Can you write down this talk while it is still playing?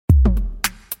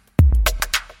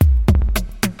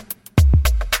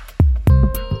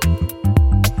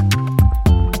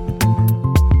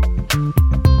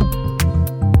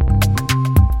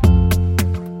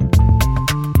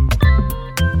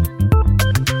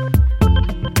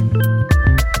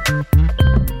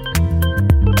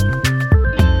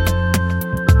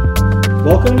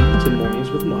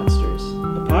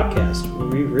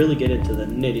really get into the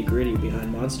nitty-gritty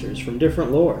behind monsters from different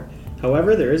lore.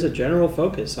 However, there is a general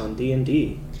focus on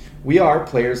D&D. We are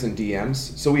players and DMs,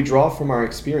 so we draw from our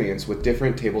experience with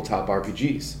different tabletop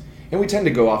RPGs, and we tend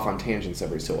to go off on tangents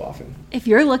every so often. If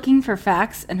you're looking for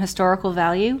facts and historical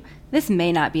value, this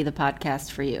may not be the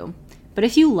podcast for you. But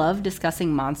if you love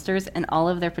discussing monsters and all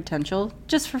of their potential,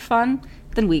 just for fun,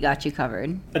 then we got you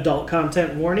covered. Adult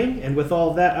content warning, and with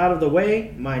all that out of the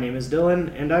way, my name is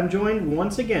Dylan, and I'm joined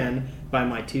once again by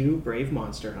my two brave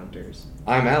monster hunters.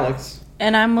 I'm Alex.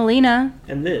 And I'm Melina.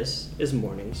 And this is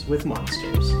Mornings with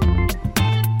Monsters.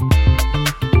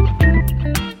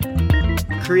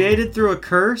 Created through a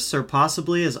curse, or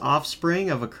possibly as offspring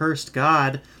of a cursed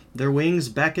god, their wings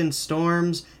beckon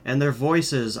storms, and their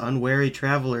voices unwary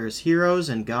travelers, heroes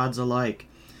and gods alike.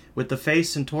 With the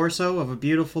face and torso of a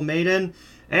beautiful maiden,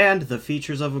 and the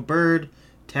features of a bird,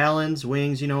 talons,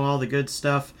 wings, all the good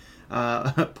stuff,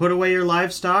 put away your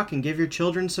livestock and give your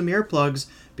children some earplugs,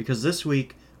 because this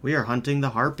week we are hunting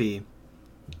the Harpy.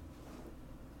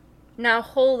 Now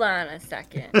hold on a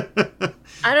second.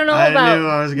 I don't know I about... knew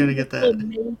I was going to get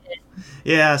that.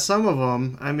 Yeah, some of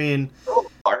them.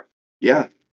 Yeah.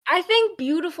 I think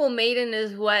Beautiful Maiden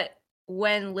is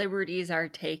when liberties are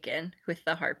taken with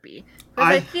the Harpy.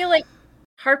 Because I feel like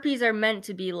Harpies are meant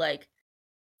to be I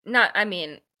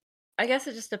guess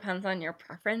it just depends on your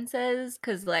preferences.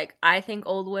 Because, I think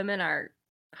old women are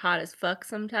hot as fuck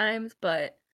sometimes,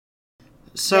 but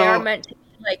they are meant to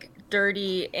be,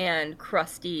 dirty and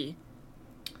crusty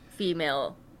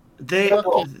female.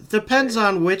 Depends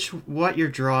on what you're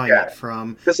drawing it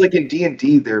from. Because in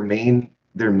D&D, their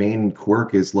main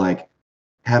quirk is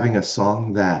having a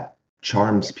song that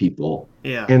charms people.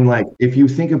 Yeah. And if you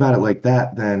think about it like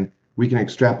that, then we can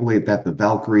extrapolate that the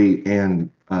Valkyrie and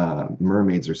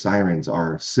mermaids or sirens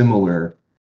are similar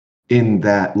in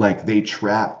that they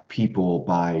trap people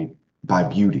by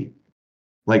beauty.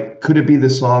 Could it be the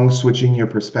song switching your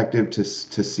perspective to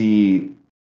see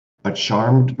a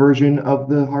charmed version of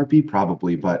the Harpy?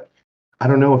 Probably, but I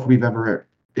don't know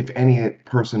if any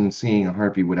person seeing a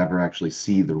Harpy would ever actually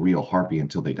see the real Harpy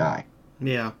until they die.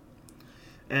 Yeah.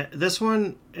 This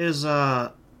one is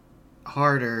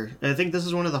harder. I think this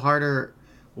is one of the harder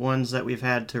ones that we've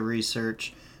had to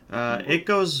research. It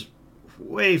goes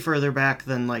way further back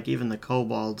than even the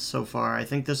kobolds so far. I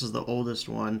think this is the oldest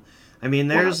one. I mean,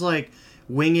 there's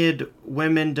winged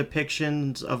women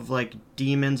depictions of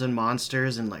demons and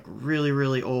monsters in really,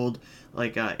 really old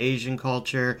Asian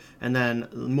culture, and then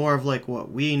more of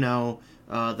what we know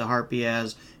the Harpy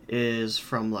as is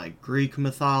from Greek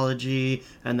mythology,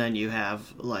 and then you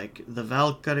have the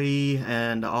Valkyrie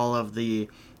and all of the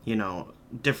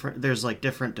different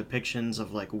different depictions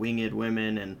of winged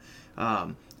women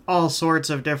and all sorts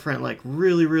of different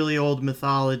really, really old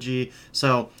mythology.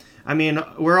 So I mean,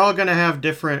 we're all going to have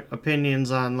different opinions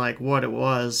on, what it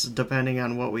was, depending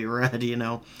on what we read,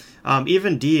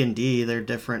 Even D&D, they're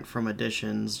different from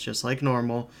editions, just like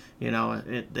normal.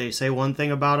 They say one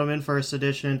thing about them in 1st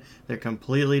edition, they're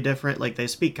completely different. They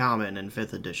speak common in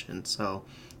 5th edition, so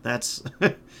that's...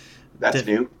 That's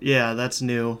new? Yeah, that's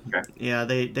new. Okay. Yeah,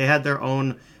 they had their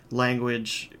own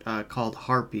language called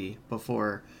Harpy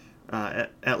before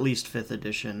at least 5th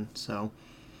edition, so...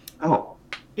 Oh.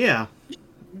 Yeah.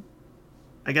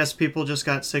 I guess people just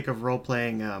got sick of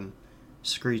role-playing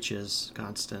screeches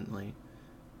constantly.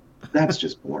 That's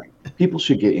just boring. People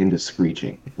should get into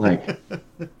screeching.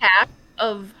 Half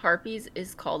of Harpies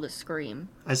is called a scream.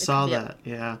 I saw that,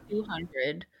 yeah.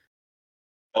 200.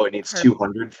 Oh, it needs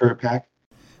 200 for a pack?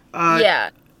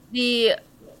 Yeah.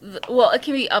 Well, it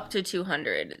can be up to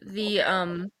 200.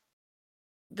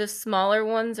 The smaller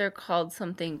ones are called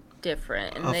something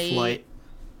different. And flight.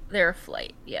 They're a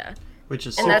flight, yeah. Which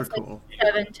is and super that's cool.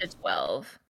 7 to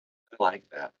 12. I like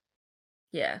that.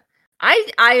 Yeah.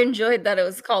 I enjoyed that it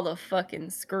was called a fucking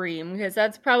scream, because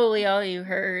that's probably all you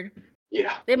heard.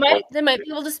 Yeah. They might be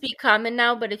able to speak common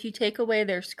now, but if you take away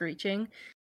their screeching,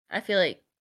 I feel like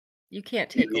you can't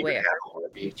take away a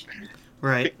Harpy.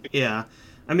 Right, yeah.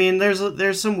 I mean,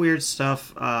 there's some weird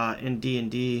stuff in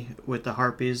D&D with the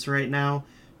Harpies right now,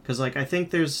 because I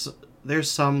think there's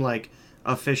some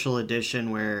official edition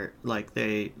where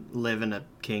they live in a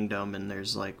kingdom and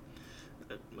there's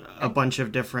a bunch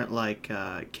of different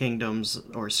kingdoms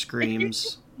or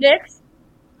screams. Nyx?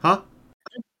 Huh?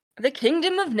 The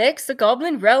kingdom of Nyx, a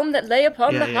goblin realm that lay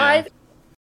upon the high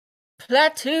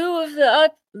plateau of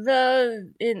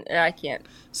I can't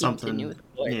continue with the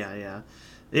voice.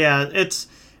 Yeah.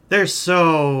 There's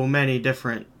so many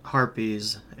different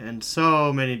Harpies and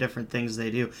so many different things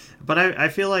they do, but I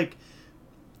feel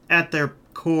at their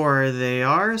core, they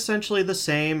are essentially the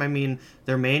same. I mean,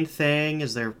 their main thing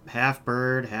is they're half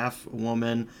bird, half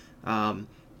woman.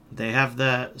 They have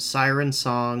the siren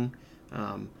song.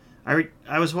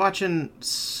 I was watching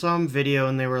some video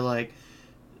and they were like,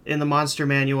 in the monster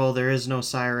manual, there is no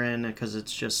siren because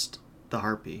it's just the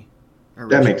harpy.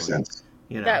 That makes sense.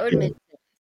 That would make sense.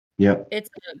 Yep. It's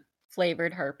a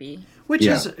flavored harpy. Which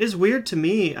is weird to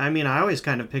me. I mean, I always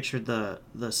kind of pictured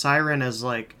the siren as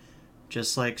like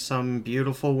just like some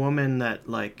beautiful woman that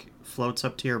like floats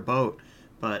up to your boat,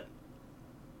 but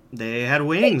they had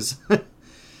wings.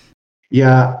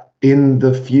 Yeah, in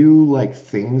the few like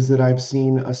things that I've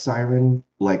seen a siren,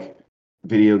 like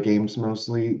video games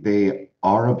mostly, they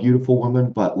are a beautiful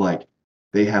woman, but like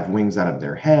they have wings out of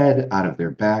their head, out of their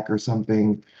back or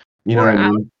something. You know Or what I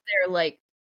out mean? their like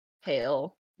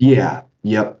tail. Yeah.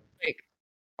 Yep. Like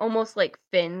almost like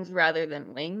fins rather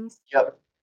than wings. Yep.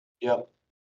 Yep.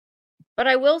 But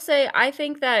I will say, I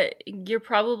think that you're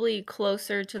probably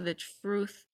closer to the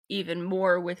truth even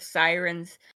more with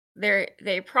sirens.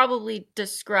 They probably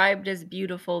described as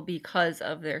beautiful because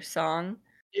of their song.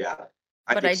 Yeah.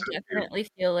 But I so too. definitely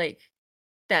feel like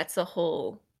that's a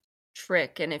whole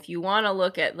trick. And if you want to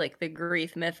look at like the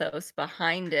Greek mythos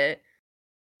behind it,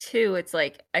 too, it's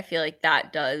like I feel like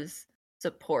that does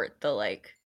support the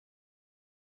like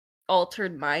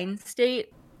altered mind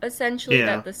state essentially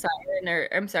that the siren or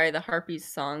I'm sorry, the harpy's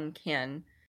song can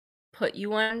put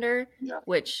you under,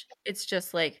 which it's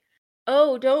just like,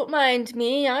 oh, don't mind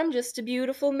me, I'm just a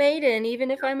beautiful maiden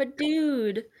even if I'm a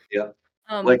dude. Yeah.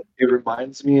 Like it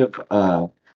reminds me of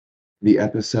the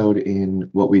episode in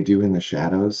What We Do in the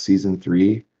Shadows, season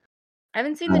 3. I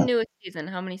haven't seen the newest season.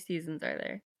 How many seasons are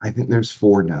there? I think there's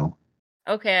 4 now.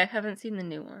 Okay, I haven't seen the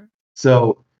new one.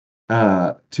 So,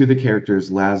 two of the characters,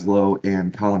 Laszlo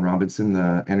and Colin Robinson,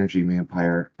 the energy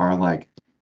vampire, are like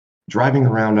driving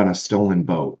around on a stolen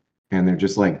boat and they're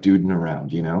just like duding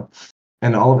around, you know?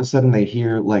 And all of a sudden they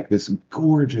hear like this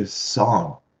gorgeous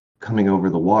song coming over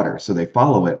the water. So they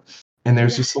follow it. And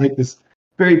there's just like this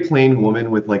very plain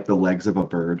woman with like the legs of a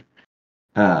bird,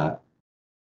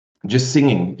 just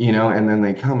singing, you know? And then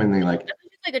they come and they like,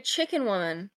 She's like a chicken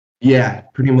woman. yeah,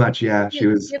 pretty much. Yeah. She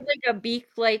was had like a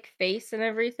beak-like face and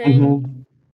everything. Mhm.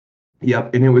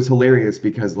 Yep. And it was hilarious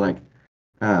because like,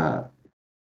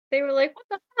 they were like, what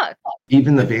the fuck?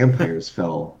 even the vampires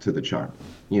fell to the charm.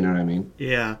 You know what I mean?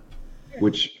 Yeah.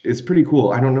 Which is pretty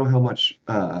cool. I don't know how much,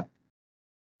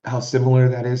 how similar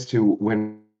that is to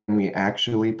when we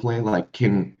actually play. Like,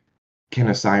 can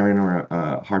a siren or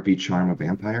a harpy charm a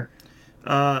vampire?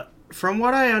 From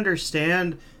what I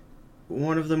understand,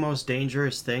 one of the most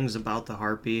dangerous things about the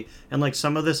harpy, and like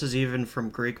some of this is even from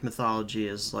Greek mythology,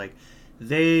 is like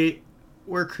they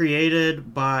were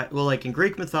created by, well, like in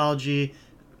Greek mythology,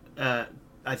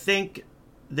 I think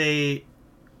they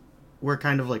were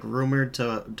kind of like rumored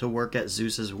to work at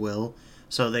Zeus's will,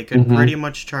 so they could pretty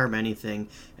much charm anything.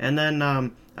 And then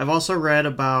I've also read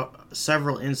about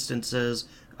several instances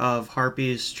of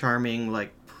harpies charming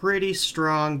like pretty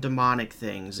strong demonic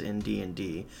things in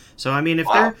D&D. So I mean,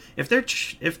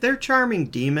 if they're charming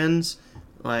demons,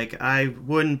 like I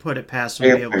wouldn't put it past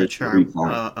them to be able to charm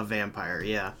a vampire.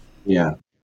 Yeah. Yeah.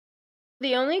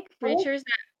 The only creatures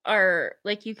that are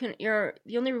like the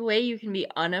only way you can be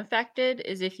unaffected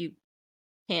is if you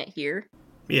can't hear.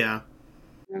 Yeah.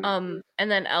 And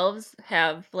then elves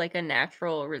have like a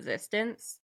natural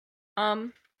resistance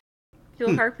to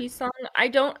a harpy song. I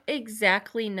don't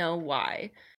exactly know why.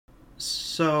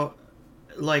 So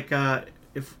like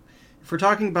if we're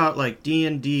talking about like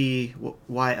D&D,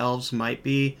 why elves might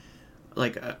be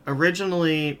like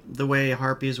originally the way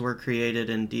harpies were created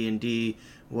in D&D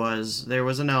was there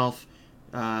was an elf.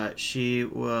 She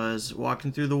was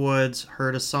walking through the woods,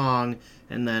 heard a song,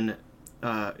 and then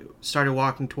started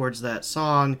walking towards that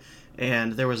song.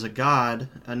 And there was a god,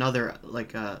 another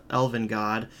like elven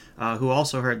god, who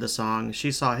also heard the song.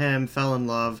 She saw him, fell in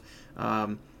love.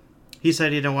 He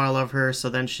said he didn't want to love her, so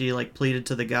then she like pleaded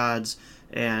to the gods,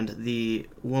 and the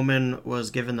woman was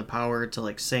given the power to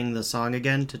like sing the song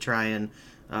again to try and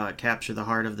capture the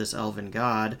heart of this elven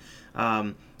god.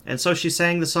 And so she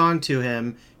sang the song to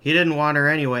him. He didn't want her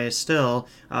anyway, still.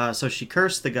 So she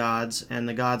cursed the gods, and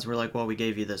the gods were like, well, we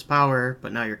gave you this power,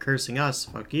 but now you're cursing us.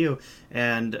 Fuck you.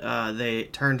 And they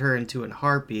turned her into an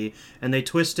harpy, and they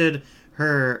twisted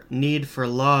her need for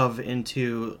love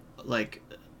into, like,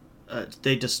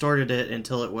 they distorted it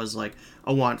until it was, like,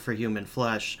 a want for human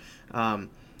flesh.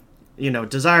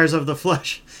 Desires of the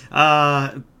flesh.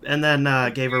 And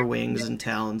then gave her wings and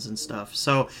talons and stuff.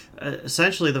 So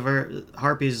essentially, the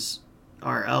harpies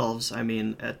are elves. I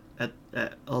mean, at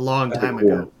a long time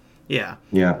ago. Yeah.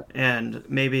 Yeah. And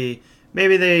maybe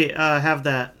maybe they have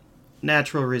that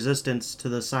natural resistance to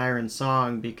the siren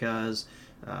song because,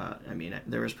 I mean,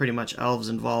 there was pretty much elves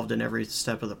involved in every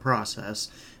step of the process,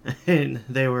 and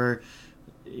they were,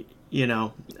 you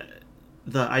know,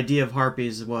 the idea of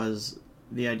harpies was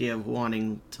the idea of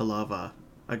wanting to love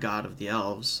a god of the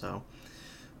elves. So,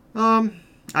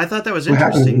 I thought that was What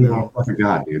happens when interesting, you don't though. fuck a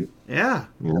god, dude? Yeah,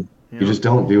 You know, you you know, just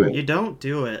don't do you it. don't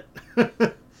do it.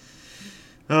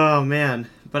 Oh man,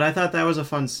 but I thought that was a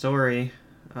fun story.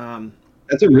 Um,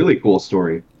 That's a really cool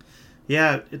story.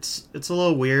 yeah, it's a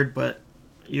little weird, but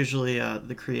usually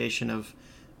the creation of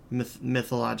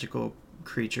mythological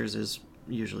creatures is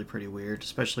usually pretty weird,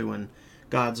 especially when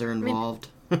gods are I mean, involved.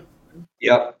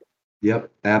 Yep.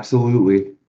 Yep.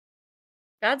 Absolutely.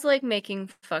 God's like making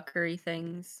fuckery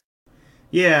things.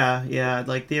 Yeah, yeah,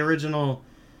 like the original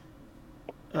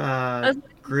I was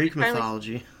Greek finally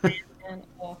mythology. and,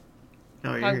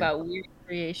 Oh, you're talk here. about weird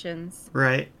creations.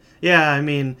 Right. Yeah, I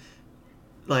mean,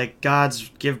 like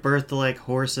gods give birth to like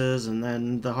horses and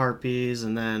then the harpies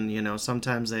and then,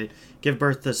 sometimes they give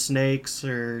birth to snakes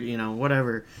or,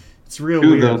 whatever. It's real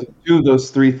weird. Two of those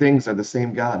three things are the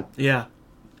same god. Yeah.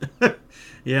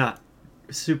 Yeah.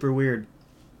 Super weird.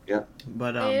 Yeah.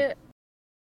 But I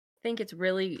think it's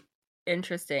really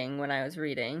interesting when I was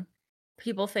reading.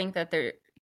 People think that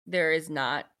there is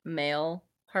not male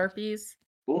harpies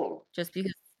Cool. just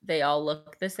because they all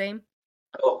look the same.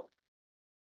 Oh.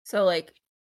 So like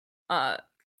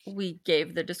we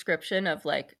gave the description of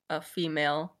like a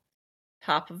female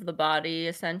top of the body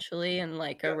essentially and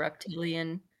like a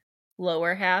reptilian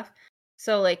lower half.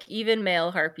 So like even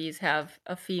male harpies have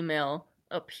a female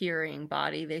appearing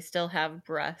body. They still have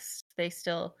breasts. They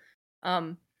still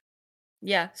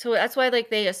yeah, so that's why like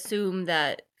they assume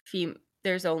that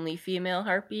there's only female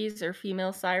harpies or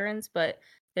female sirens, but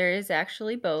there is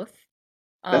actually both.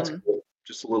 That's Um cool.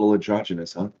 Just a little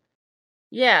androgynous, huh?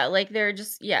 yeah, like they're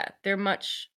just they're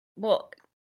much well,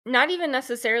 not even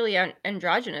necessarily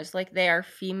androgynous, like they are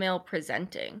female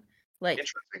presenting. Like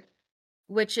Interesting.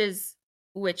 which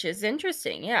is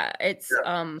interesting. Yeah, it's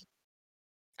Yeah.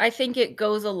 I think it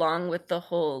goes along with the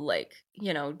whole like,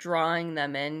 drawing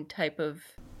them in type of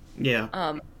yeah.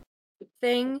 um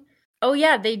thing. Oh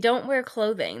yeah, they don't wear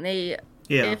clothing. They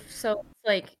Yeah. if so it's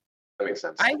like That makes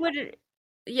sense. I would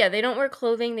yeah, they don't wear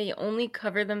clothing. They only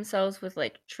cover themselves with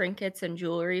like trinkets and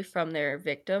jewelry from their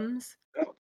victims.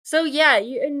 Oh. So yeah,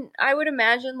 and I would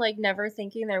imagine like never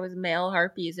thinking there was male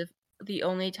harpies if the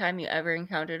only time you ever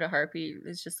encountered a harpy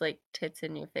was just like tits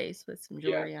in your face with some Yeah.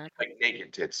 jewelry on. Like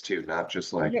naked tits too, not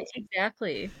just like Yeah,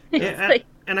 exactly. Yeah, It's like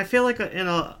and I feel like in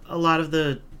a lot of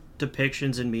the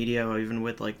depictions in media, even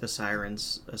with like the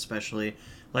sirens, especially,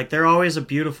 like they're always a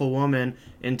beautiful woman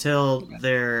until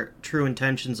their true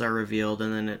intentions are revealed,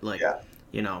 and then it like, yeah.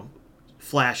 you know,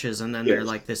 flashes, and then they're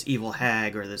like this evil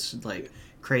hag or this like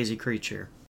crazy creature.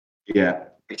 Yeah.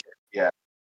 Yeah.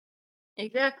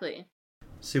 exactly.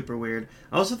 Super weird.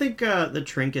 I also think the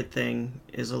trinket thing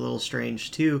is a little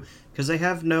strange too, because they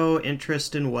have no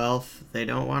interest in wealth. They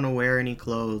don't want to wear any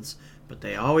clothes, but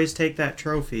they always take that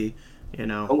trophy.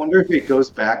 I wonder if it goes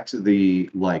back to the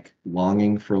like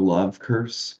longing for love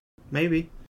curse. Maybe.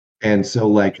 And so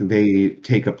like they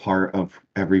take a part of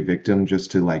every victim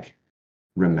just to like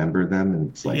remember them and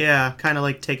it's like Yeah, kind of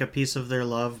like take a piece of their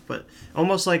love, but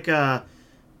almost like a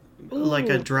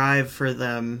Ooh. drive for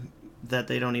them that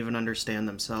they don't even understand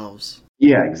themselves.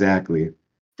 yeah, exactly.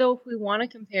 So if we want to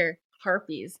compare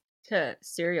harpies to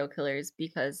serial killers,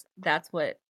 because that's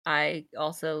what I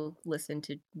also listen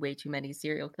to way too many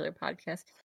serial killer podcasts.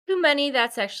 Too many,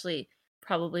 that's actually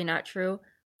probably not true.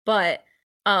 But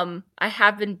I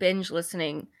have been binge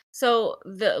listening. So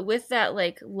with that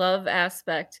like love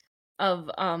aspect of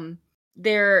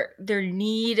their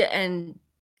need and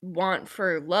want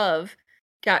for love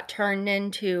got turned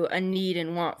into a need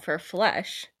and want for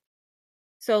flesh.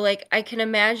 So like I can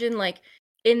imagine like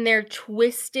in their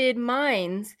twisted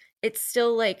minds, it's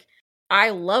still like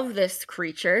I love this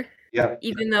creature, Yeah.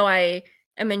 even though I'm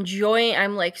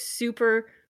like super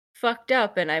fucked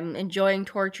up and I'm enjoying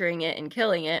torturing it and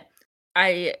killing it.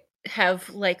 I have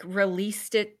like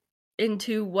released it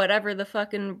into whatever the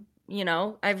fucking,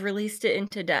 I've released it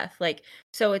into death. Like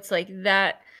so it's like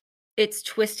that it's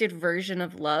twisted version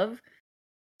of love.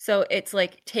 So it's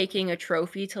like taking a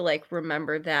trophy to like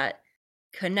remember that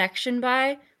connection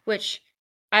by, which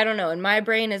I don't know, in my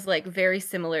brain is like very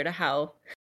similar to how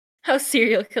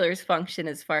serial killers function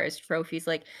as far as trophies.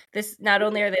 Like this, not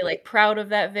only are they like proud of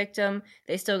that victim,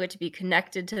 they still get to be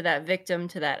connected to that victim,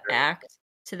 to that act,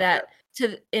 to that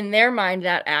to in their mind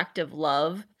that act of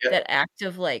love, that act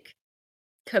of like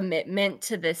commitment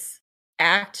to this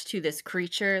act, to this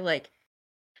creature. Like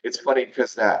It's funny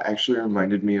because that actually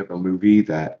reminded me of a movie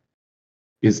that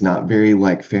is not very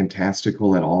like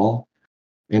fantastical at all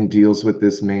and deals with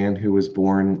this man who was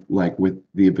born like with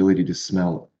the ability to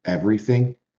smell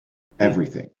everything,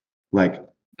 everything. Like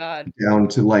God. down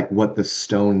to like what the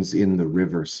stones in the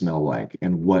river smell like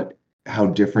and what how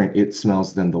different it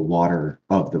smells than the water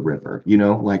of the river, you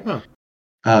know? Like Huh.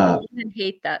 I uh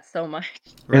hate that so much.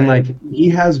 and Right. like he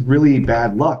has really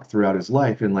bad luck throughout his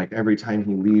life and like every time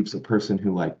he leaves a person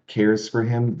who like cares for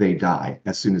him, they die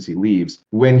as soon as he leaves.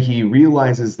 When he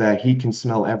realizes that he can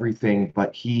smell everything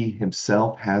but he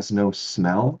himself has no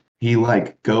smell, he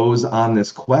like goes on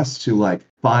this quest to like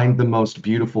find the most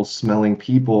beautiful smelling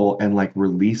people and like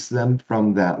release them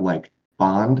from that like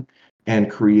bond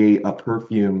and create a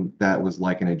perfume that was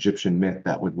like an Egyptian myth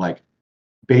that would like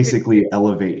basically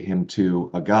elevate him to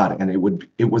a god. And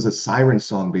it was a siren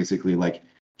song basically. Like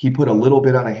he put a little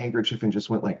bit on a handkerchief and just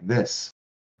went like this.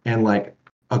 And like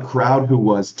a crowd who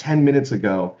was 10 minutes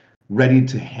ago ready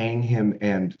to hang him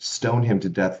and stone him to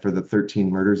death for the 13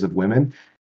 murders of women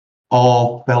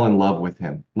all fell in love with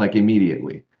him like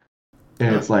immediately.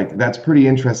 And it's like that's pretty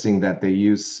interesting that they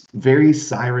use very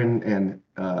siren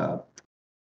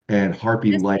and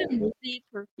harpy This like is a movie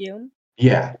Perfume.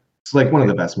 yeah. It's like one of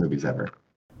the best movies ever.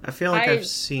 I feel like I've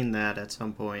seen that at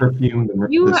some point. Perfume, the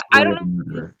I story don't of know the if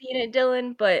murderer. you've seen it,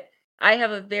 Dylan, but I have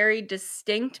a very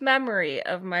distinct memory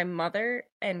of my mother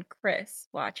and Chris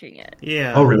watching it.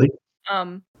 Yeah. Oh, really?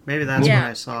 Maybe that's when Yeah.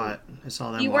 I saw it. I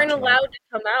saw them You weren't watching allowed it. to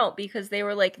come out because they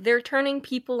were like, they're turning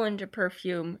people into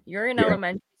perfume. You're in Yeah.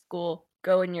 elementary school.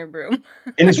 Go in your room.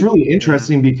 And it's really Yeah.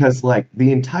 interesting because like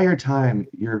the entire time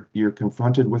you're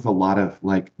confronted with a lot of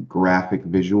like graphic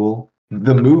visual.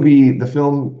 The movie, the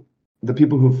film, the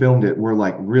people who filmed it were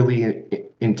like really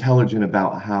intelligent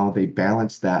about how they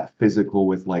balanced that physical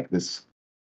with like this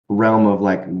realm of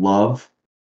like love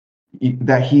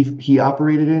that he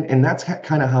operated in, and that's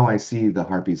kind of how I see the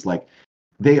Harpies. Like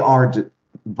they are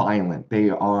violent. They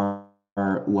are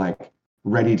like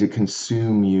ready to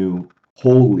consume you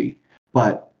wholly,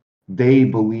 but they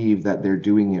believe that they're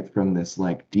doing it from this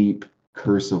like deep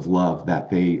curse of love that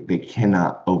they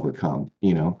cannot overcome,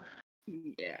 you know?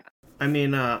 Yeah. I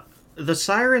mean, the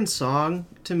siren song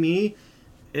to me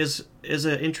is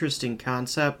an interesting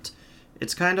concept.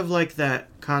 It's kind of like that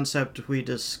concept we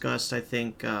discussed. I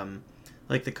think,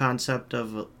 like the concept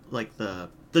of like the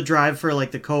drive for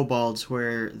like the kobolds,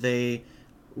 where they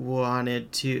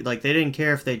wanted to like they didn't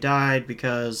care if they died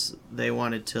because they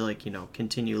wanted to like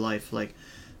continue life. Like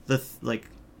the like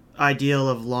ideal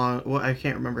of long. Well, I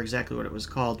can't remember exactly what it was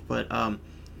called, but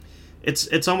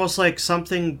it's almost like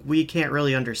something we can't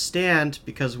really understand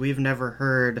because we've never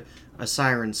heard a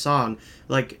siren song.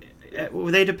 Like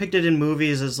they depict it in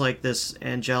movies as like this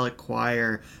angelic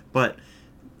choir, but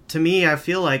to me, I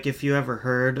feel like if you ever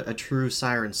heard a true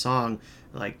siren song,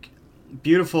 like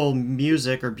beautiful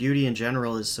music or beauty in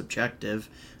general is subjective.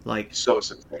 Like So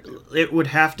subjective. it would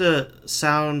have to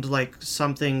sound like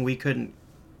something we couldn't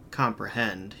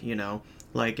comprehend,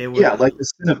 Like it would. Yeah, like the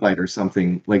Cenobite or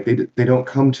something. Like they don't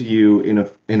come to you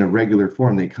in a regular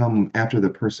form. They come after the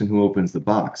person who opens the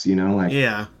box, you know? Like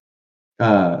Yeah.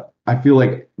 I feel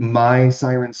like my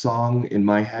siren song in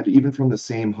my head, even from the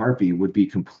same harpy, would be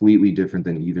completely different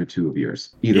than either two of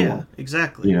yours. Either Yeah, one.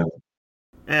 exactly. You know?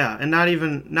 Yeah, and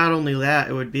not only that,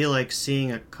 it would be like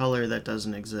seeing a color that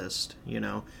doesn't exist,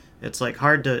 It's like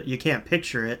you can't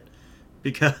picture it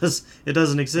because it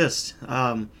doesn't exist.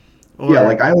 Yeah,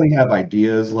 like I only have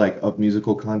ideas like of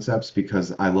musical concepts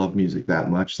because I love music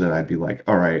that much that I'd be like,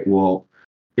 all right, well,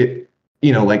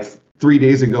 like 3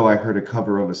 days ago I heard a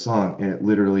cover of a song and it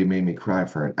literally made me cry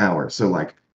for an hour. So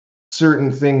like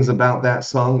certain things about that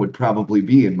song would probably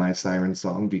be in my siren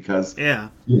song because yeah,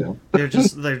 you know. they're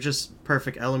just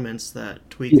perfect elements that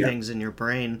tweak Yeah. things in your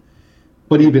brain.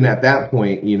 But even at that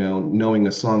point, knowing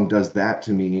a song does that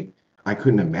to me, I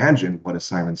couldn't imagine what a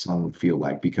siren song would feel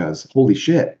like because holy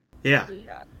shit. Yeah,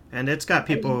 and it's got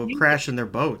people crashing their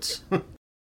boats.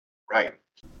 Right.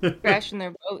 Crashing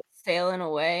their boat, sailing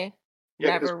away,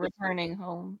 Yeah, never returning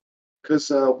home.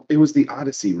 Because it was the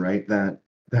Odyssey, right? That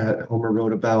Homer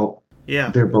wrote about.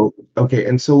 Yeah. Their boat. Okay,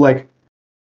 and so like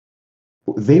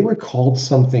they were called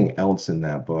something else in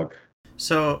that book.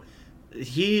 So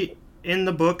in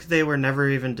the book they were never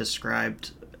even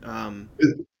described.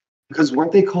 Because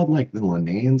weren't they called like the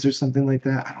Linnaeans or something like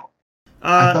that?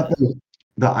 I thought that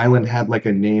the island had like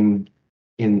a name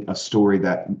in a story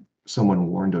that someone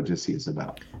warned Odysseus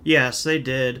about. Yes, they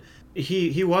did.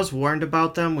 He was warned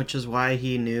about them, which is why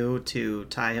he knew to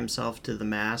tie himself to the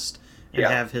mast and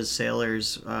have his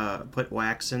sailors put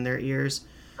wax in their ears.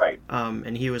 Right.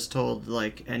 And he was told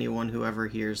like anyone who ever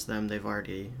hears them, they're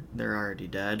already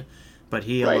dead. But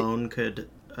he Right. alone could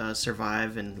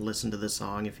survive and listen to the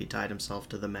song if he tied himself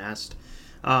to the mast.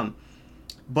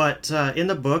 But in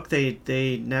the book,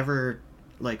 they never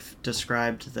like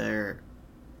described their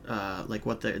like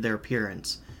what their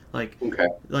appearance like. Okay.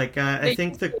 Like I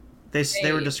think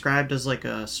they were described as like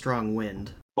a strong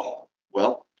wind. Oh,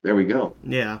 well, there we go.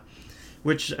 Yeah,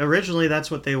 which originally that's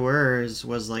what they were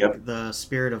was like Yep. the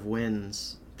spirit of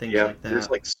winds, things Yeah, like that. there's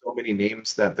like so many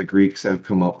names that the Greeks have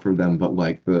come up for them, but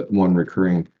like the one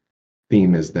recurring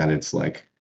theme is that it's like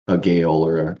a gale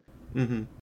or Mm-hmm.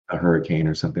 a hurricane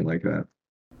or something like that.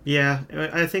 Yeah,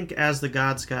 I think as the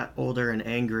gods got older and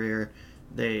angrier,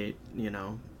 they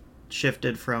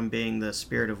shifted from being the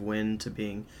spirit of wind to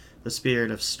being the spirit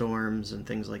of storms and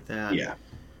things like that. Yeah.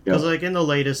 Because, Yep. like, in the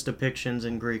latest depictions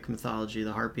in Greek mythology,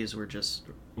 the Harpies were just,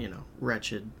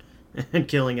 wretched and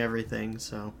killing everything,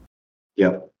 so.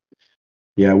 Yep.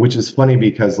 Yeah, which is funny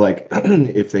because, like,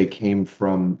 if they came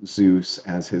from Zeus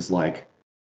as his, like,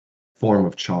 form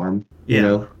of charm, you Yeah.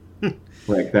 know?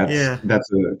 Like, Yeah. that's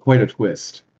quite a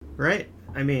twist. Right?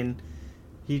 I mean,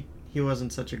 he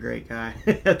wasn't such a great guy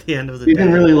at the end of the day. They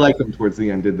didn't really like him towards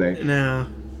the end, did they? No.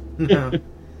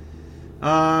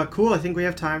 Cool. I think we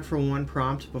have time for one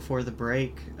prompt before the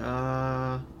break.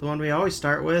 The one we always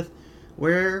start with.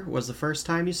 Where was the first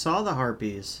time you saw the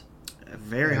Harpies? A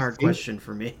very hard question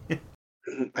for me.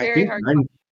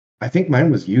 I think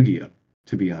mine was Yu-Gi-Oh,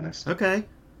 to be honest. Okay.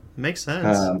 Makes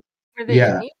sense. Were they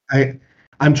Yeah, in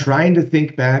I'm trying to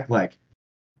think back, like,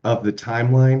 of the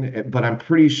timeline, but I'm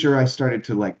pretty sure I started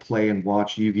to like play and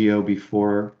watch Yu-Gi-Oh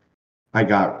before I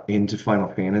got into Final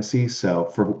Fantasy. So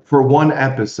for one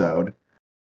episode,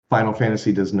 Final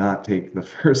Fantasy does not take the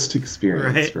first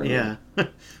experience right? for me. Yeah.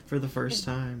 For the first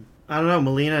time. I don't know,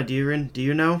 Melina. Do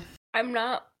you know? I'm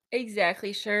not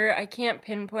exactly sure. I can't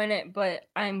pinpoint it, but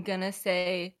I'm gonna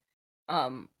say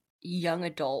young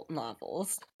adult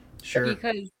novels. Sure.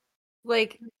 Because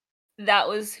like that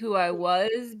was who I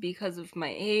was because of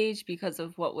my age, because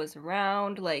of what was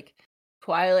around. Like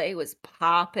Twilight was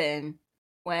popping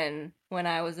when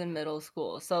I was in middle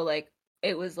school. So like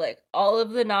it was like all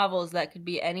of the novels that could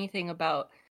be anything about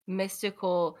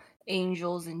mystical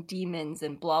angels and demons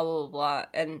and blah blah blah.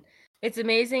 And it's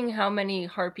amazing how many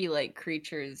harpy like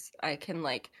creatures I can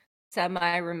like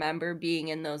semi remember being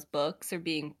in those books or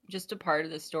being just a part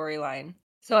of the storyline.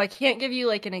 So I can't give you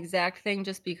like an exact thing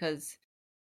just because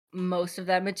most of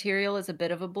that material is a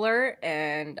bit of a blur,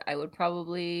 and I would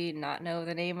probably not know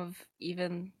the name of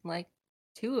even like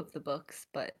 2 of the books,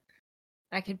 but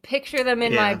I could picture them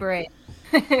in my brain.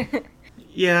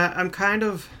 Yeah, I'm kind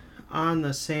of on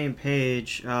the same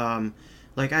page.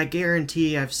 Like, I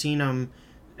guarantee I've seen them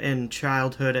in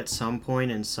childhood at some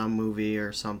point in some movie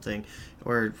or something,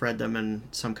 or read them in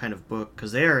some kind of book,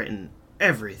 because they are in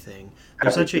everything.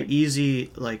 They're such an easy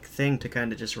like thing to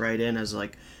kind of just write in as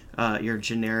like your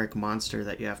generic monster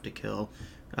that you have to kill.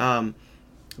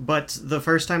 But the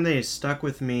first time they stuck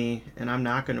with me, and I'm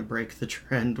not going to break the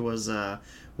trend, was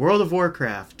World of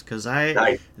Warcraft, because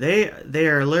they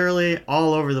are literally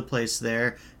all over the place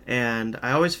there, and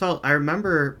I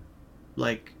remember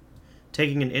like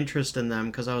taking an interest in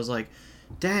them because I was like,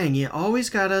 dang, you always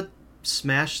gotta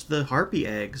smash the harpy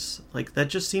eggs. Like, that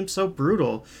just seems so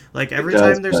brutal. Like, every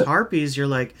time there's harpies, you're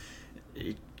like,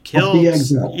 kill the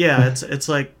eggs out. Yeah, it's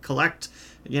like collect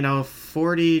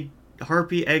 40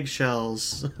 harpy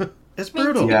eggshells. It's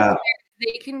brutal. Yeah.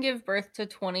 They can give birth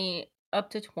to up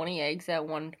to 20 eggs at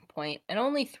one point, and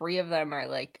only 3 of them are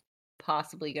like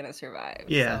possibly gonna survive.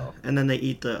 Yeah, so. and then they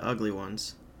eat the ugly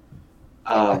ones.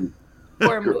 Final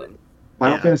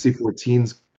Fantasy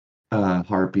XIV's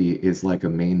Harpy is like a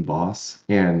main boss,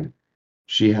 and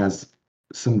she has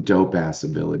some dope ass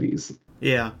abilities.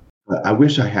 Yeah. I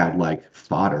wish I had like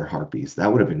fodder harpies.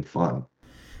 That would have been fun.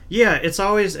 Yeah,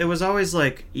 it was always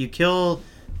like you kill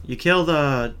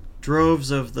the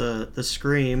droves of the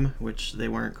Scream, which they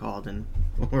weren't called in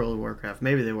World of Warcraft.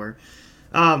 Maybe they were.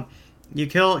 You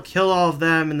kill all of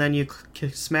them, and then you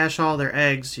smash all their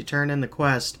eggs. You turn in the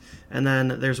quest, and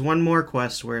then there's one more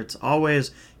quest where it's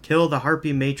always kill the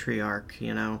Harpy matriarch,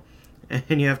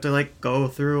 and you have to like go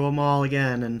through them all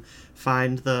again and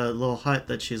find the little hut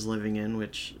that she's living in,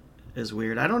 which is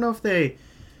weird. I don't know if they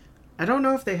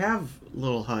have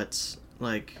little huts.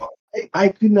 Like, I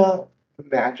could not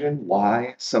imagine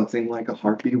why something like a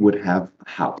harpy would have a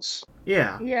house.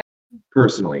 Yeah.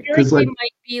 Personally, because like, they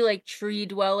might be like tree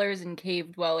dwellers and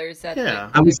cave dwellers.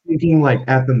 I was thinking like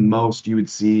at the most you would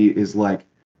see is like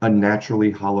a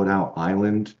naturally hollowed out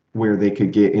island where they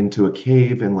could get into a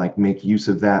cave and like make use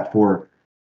of that for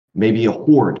maybe a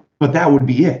horde, but that would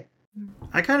be it.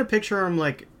 I kind of picture them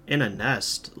like in a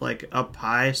nest, like up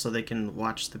high, so they can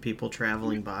watch the people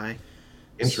traveling by.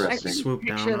 Interesting. Swoop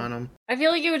down on them. I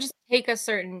feel like it would just take a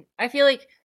certain. I feel like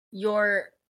your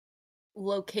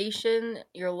location,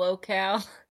 your locale,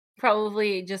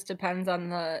 probably just depends on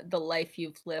the life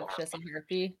you've lived as a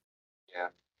harpy. Yeah.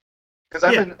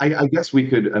 Because I guess we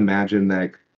could imagine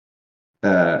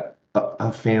that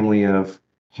a family of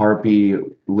harpy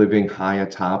living high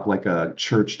atop like a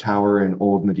church tower in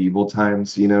old medieval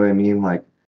times, you know what I mean? Like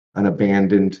an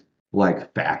abandoned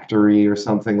like factory or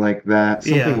something like that.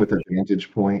 Something with a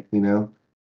vantage point, you know?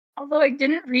 Although I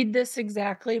didn't read this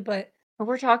exactly, but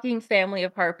we're talking family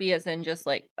of harpy as in just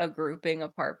like a grouping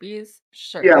of harpies.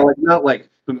 Sure. Yeah, like not like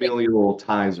familial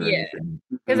ties or anything.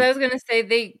 Because I was gonna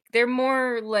say they're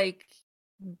more like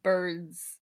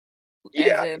birds.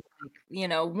 Yeah. As in, you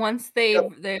know, once they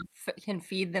can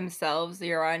feed themselves,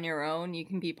 you're on your own. You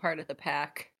can be part of the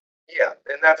pack. Yeah,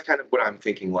 and that's kind of what I'm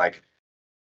thinking. Like,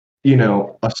 you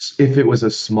know, if it was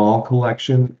a small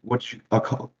collection, a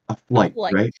flight,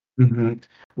 right? Mm-hmm.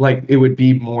 Like it would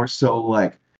be more so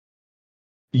like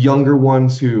younger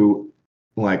ones who,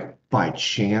 like, by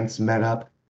chance met up.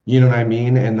 You know what I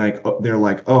mean? And like they're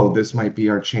like, oh, this might be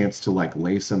our chance to like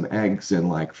lay some eggs and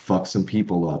like fuck some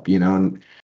people up, you know? And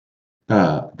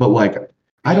but like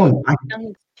I don't. As young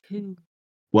as 2.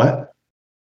 What?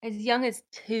 As young as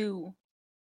 2.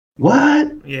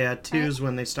 What? Yeah, 2's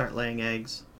when they start laying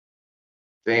eggs.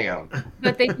 Damn.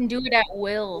 But they can do it at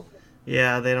will.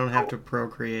 Yeah, they don't have to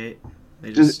procreate.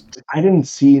 They I didn't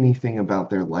see anything about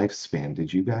their lifespan.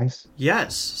 Did you guys?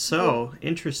 Yes. So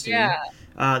interesting. Yeah.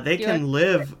 They can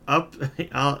live up.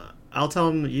 I'll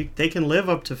tell them they can live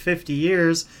up to 50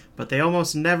 years, but they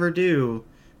almost never do.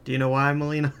 Do you know why,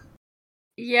 Melina?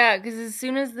 Yeah, because as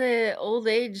soon as the old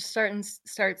age starts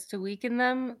to weaken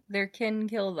them, their kin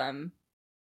kill them.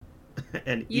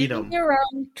 And eat them. Usually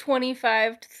around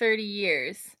 25 to 30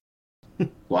 years.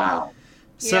 Wow.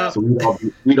 So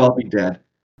we'd all be dead.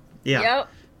 Yeah.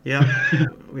 Yep.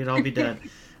 We'd all be dead.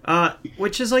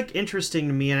 Which is like interesting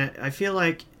to me, and I feel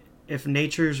like if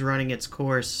nature's running its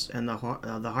course and the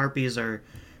harpies are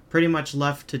pretty much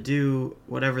left to do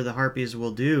whatever the harpies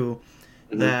will do,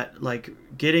 that like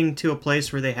getting to a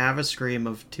place where they have a scream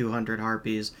of 200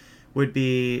 harpies would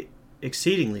be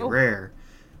exceedingly rare.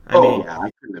 I mean, yeah,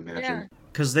 I couldn't imagine.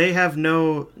 Because they have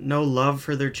no love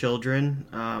for their children.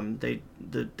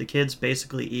 The kids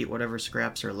basically eat whatever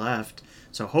scraps are left.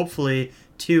 So hopefully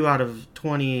 2 out of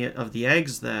 20 of the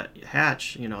eggs that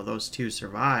hatch, you know, those 2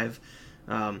 survive.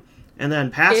 And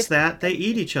then past that, they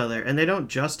eat each other. And they don't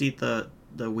just eat the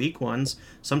weak ones.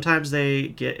 Sometimes they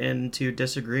get into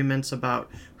disagreements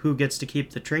about who gets to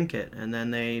keep the trinket. And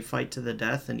then they fight to the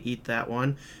death and eat that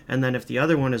one. And then if the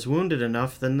other one is wounded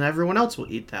enough, then everyone else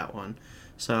will eat that one.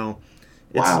 So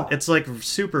it's like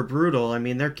super brutal. I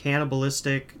mean, they're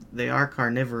cannibalistic. They are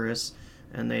carnivorous.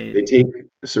 And they take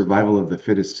survival of the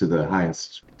fittest to the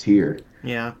highest tier.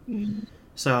 Yeah.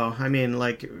 So, I mean,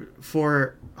 like,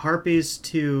 for harpies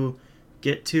to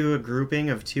get to a grouping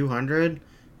of 200, it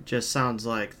just sounds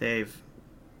like they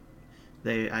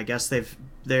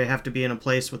have to be in a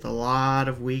place with a lot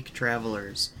of weak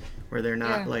travelers where they're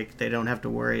not, like, they don't have to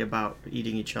worry about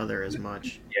eating each other as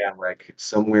much. Yeah, like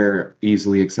somewhere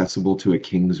easily accessible to a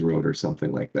King's Road or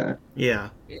something like that. Yeah.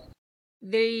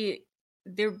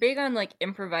 They're big on like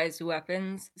improvised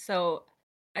weapons, so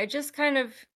I just kind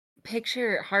of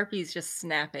picture harpies just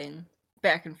snapping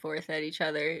back and forth at each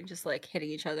other, just like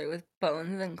hitting each other with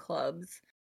bones and clubs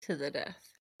to the death.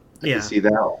 I can see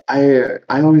that.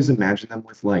 I always imagine them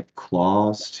with like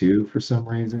claws too for some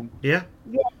reason. Yeah,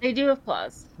 they do have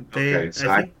claws. I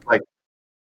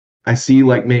see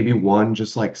like maybe one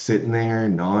just like sitting there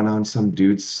gnawing on some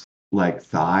dude's like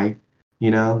thigh. You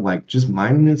know, like just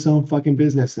minding its own fucking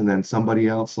business, and then somebody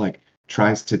else like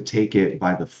tries to take it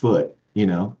by the foot, you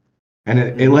know, and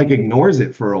it like ignores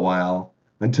it for a while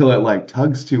until it like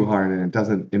tugs too hard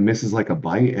and it misses like a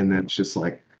bite, and then it's just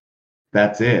like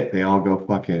that's it. They all go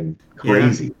fucking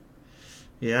crazy.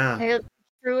 Yeah. The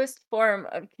truest form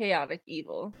of chaotic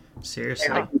evil. Seriously.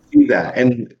 And I can see that,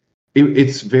 and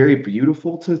it's very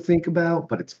beautiful to think about,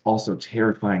 but it's also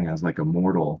terrifying as like a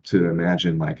mortal to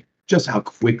imagine like just how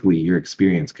quickly your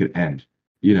experience could end,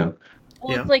 you know?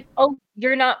 Well, it's like, oh,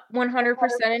 you're not 100%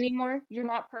 anymore. You're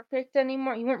not perfect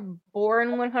anymore. You weren't born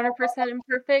 100%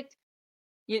 imperfect.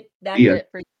 That's it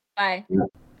for you. Bye.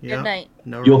 Yeah. Good night.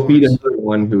 No You'll feed another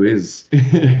one who is.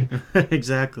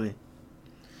 Exactly.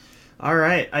 All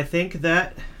right. I think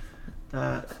that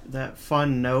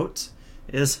fun note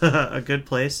is a good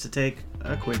place to take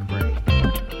a quick break.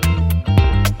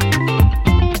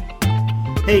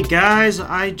 Hey guys,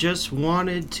 I just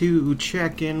wanted to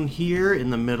check in here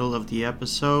in the middle of the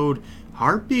episode.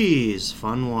 Harpies,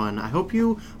 fun one. I hope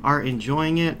you are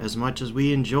enjoying it as much as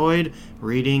we enjoyed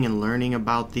reading and learning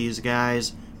about these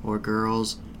guys, or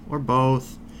girls, or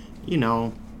both. You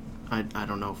know, I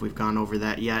don't know if we've gone over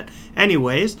that yet.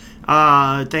 Anyways,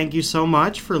 thank you so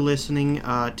much for listening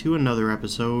to another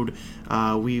episode.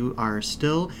 We are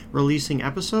still releasing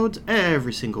episodes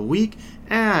every single week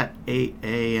at 8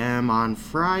 a.m. on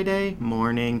Friday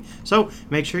morning. So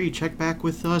make sure you check back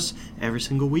with us every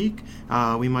single week.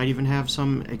 We might even have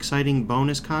some exciting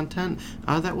bonus content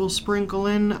that we'll sprinkle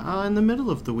in the middle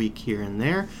of the week here and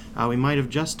there. We might have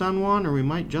just done one, or we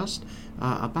might just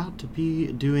about to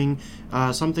be doing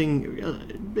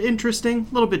something interesting,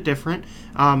 a little bit different.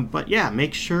 But yeah,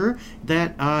 make sure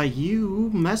that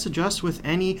you message us with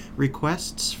any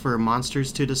requests for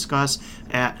monsters to discuss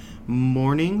at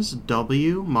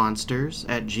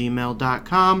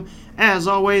morningswmonsters@gmail.com. As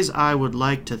always, I would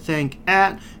like to thank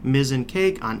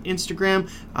 @MizandCake on Instagram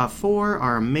for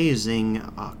our amazing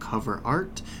cover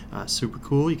art. Super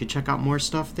cool. You can check out more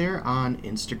stuff there on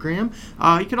Instagram.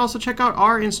 You can also check out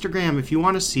our Instagram if you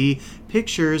want to see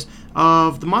pictures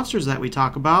of the monsters that we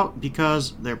talk about,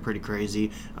 because they're pretty crazy.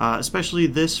 Especially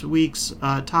this week's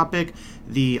topic,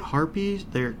 the Harpies.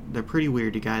 They're pretty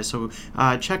weird, you guys. So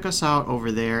check us out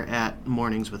over there at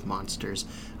Mornings with Monsters.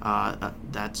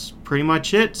 That's pretty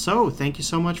much it. So thank you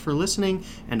so much for listening,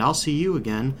 and I'll see you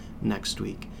again next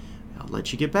week. I'll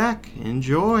let you get back.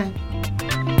 Enjoy.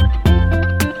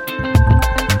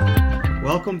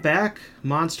 Welcome back,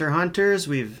 monster hunters.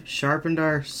 We've sharpened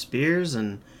our spears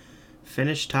and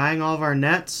finished tying all of our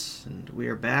nets, and we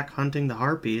are back hunting the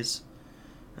Harpies.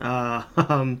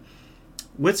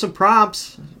 With some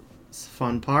prompts. It's the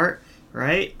fun part,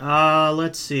 right?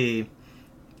 Let's see.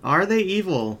 Are they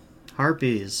evil,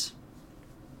 Harpies?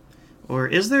 Or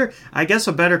is there, I guess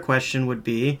a better question would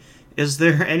be, is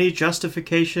there any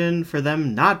justification for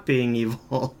them not being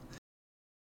evil?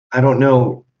 I don't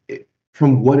know.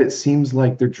 From what it seems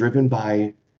like, they're driven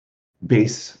by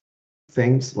base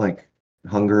things like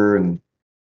hunger, and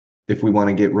if we want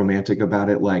to get romantic about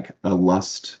it, like a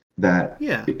lust that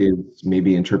is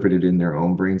maybe interpreted in their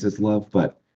own brains as love.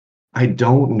 But I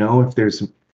don't know if there's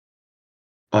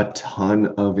a ton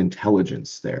of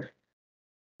intelligence there.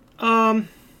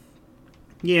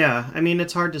 Yeah, I mean,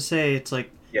 it's hard to say. It's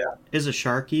like, is a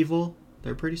shark evil?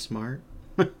 They're pretty smart.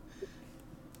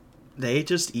 They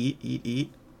just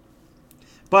eat.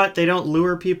 But they don't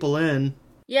lure people in.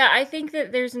 Yeah, I think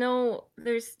that there's no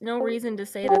reason to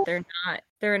say that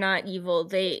they're not evil.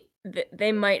 They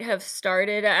might have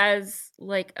started as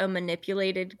like a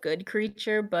manipulated good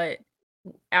creature, but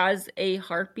as a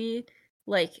harpy,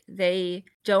 like they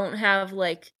don't have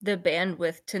like the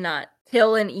bandwidth to not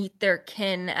kill and eat their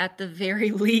kin at the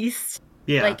very least.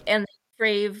 Yeah. Like, and they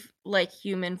crave like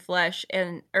human flesh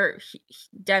or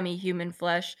demi-human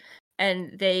flesh,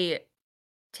 and they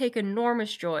take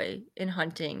enormous joy in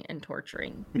hunting and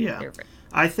torturing. Yeah.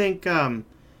 I think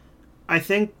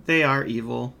they are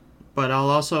evil, but I'll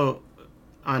also,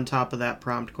 on top of that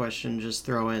prompt question, just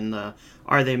throw in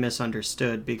are they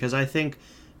misunderstood? Because I think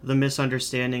the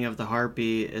misunderstanding of the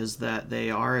Harpy is that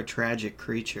they are a tragic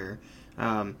creature.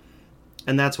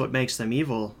 And that's what makes them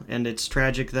evil. And it's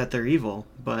tragic that they're evil,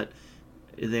 but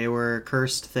they were a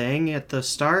cursed thing at the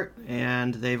start,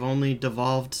 and they've only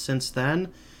devolved since then.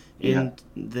 And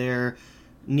their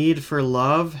need for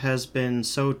love has been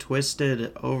so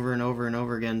twisted over and over and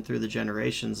over again through the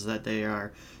generations that they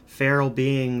are feral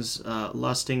beings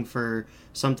lusting for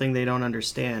something they don't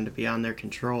understand, beyond their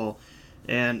control.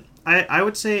 And I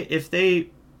would say if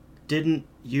they didn't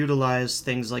utilize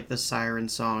things like the siren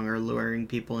song or luring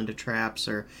people into traps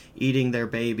or eating their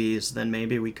babies, then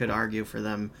maybe we could argue for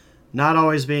them not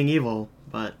always being evil.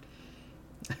 But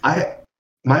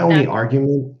my only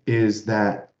argument is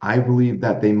that I believe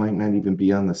that they might not even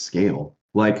be on the scale.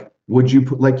 Like, would you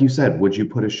put, like you said, would you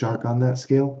put a shark on that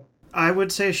scale? I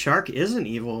would say a shark isn't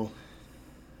evil.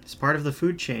 It's part of the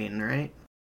food chain, right?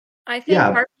 I think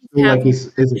so like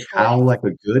is a cow like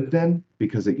a good then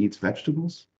because it eats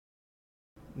vegetables?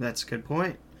 That's a good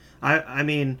point. I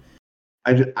mean,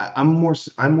 I'm more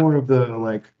of the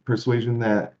like persuasion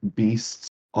that beasts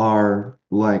are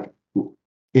like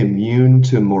immune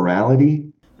to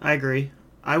morality. I agree.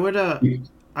 I would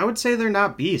say they're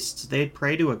not beasts. They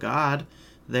pray to a god.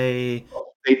 They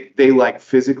like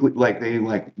physically, like they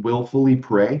like willfully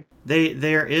pray.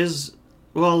 There is,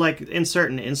 well, like in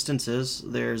certain instances,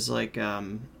 there's like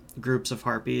groups of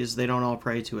harpies. They don't all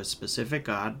pray to a specific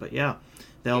god, but yeah,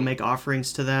 they'll make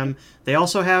offerings to them. They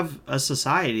also have a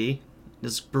society,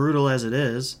 as brutal as it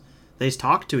is. They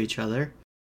talk to each other.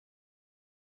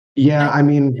 Yeah, I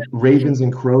mean, ravens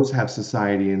and crows have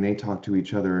society and they talk to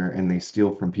each other and they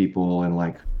steal from people and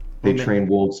like Well, they train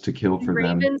wolves to kill for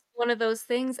them. Raven's one of those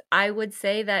things. I would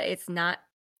say that it's not.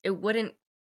 It wouldn't.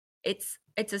 It's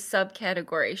a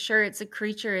subcategory. Sure, it's a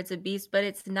creature, it's a beast, but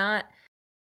it's not.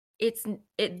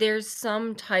 There's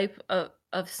some type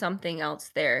of something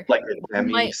else there. Like a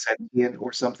demi-sentient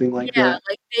or something like Yeah, that.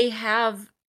 like they have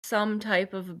some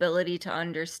type of ability to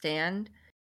understand.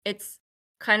 It's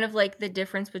kind of like the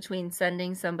difference between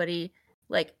sending somebody,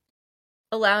 like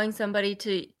allowing somebody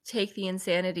to take the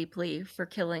insanity plea for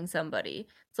killing somebody.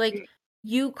 It's like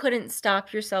you couldn't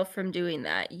stop yourself from doing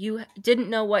that. You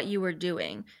didn't know what you were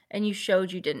doing, and you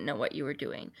showed you didn't know what you were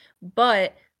doing.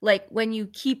 But like when you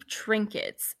keep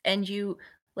trinkets and you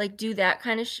like do that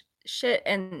kind of shit,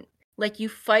 and like you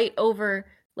fight over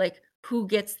like who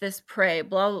gets this prey,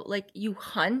 blah, blah, like you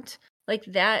hunt, like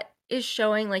that is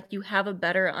showing like you have a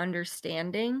better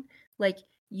understanding, like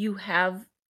you have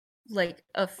like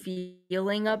a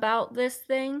feeling about this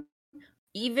thing,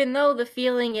 even though the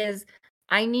feeling is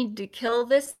I need to kill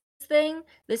this thing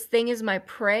is my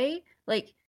prey.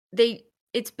 Like they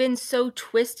it's been so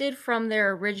twisted from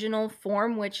their original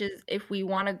form, which is, if we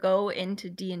want to go into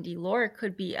D&D lore, it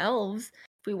could be elves.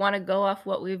 If we want to go off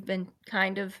what we've been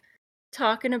kind of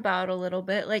talking about a little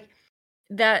bit, like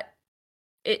that,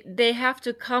 they have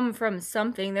to come from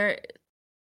something.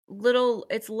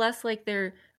 It's less like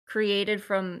they're created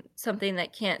from something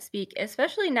that can't speak,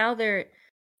 especially now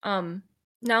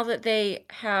now that they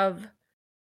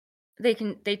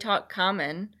talk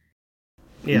common.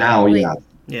 yeah, Now, Like,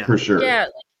 yeah, for sure. yeah,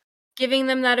 like, giving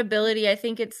them that ability, I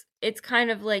think it's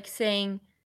kind of like saying,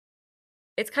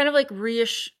 it's kind of like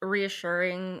reassuring.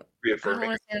 I don't Reaffirming.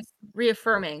 want to say this,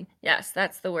 reaffirming. Yes,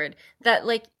 that's the word. That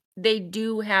like they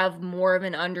do have more of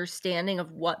an understanding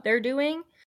of what they're doing,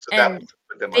 So that and would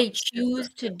put them they up. choose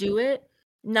to do it.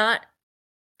 Not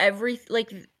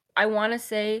like, I want to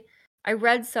say, I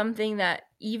read something that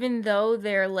even though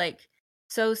they're like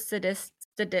so sadistic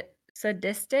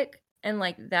and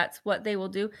like that's what they will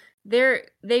do,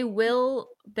 they will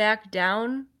back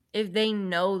down if they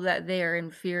know that they are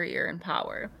inferior in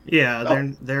power. yeah.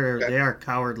 Oh, They okay. are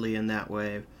cowardly in that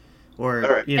way, All or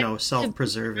right. And to be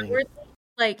self-preserving. cowardly,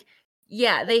 like,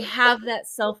 yeah, they have that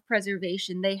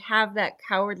self-preservation. They have that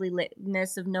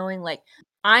cowardliness of knowing, like,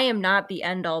 I am not the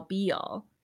end all be all,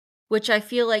 which I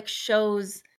feel like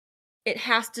shows, it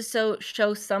has to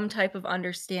show some type of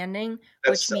understanding,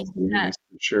 That's which means that, self-awareness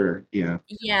for sure. Yeah.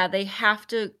 yeah, they have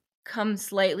to come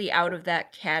slightly out of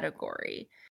that category.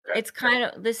 Okay. It's kind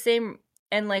of the same,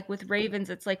 and like with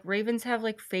ravens, it's like ravens have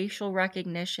like facial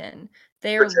recognition.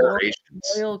 They For are generations.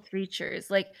 loyal creatures.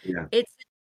 Like Yeah. it's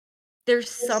there's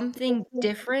something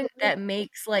different that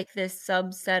makes like this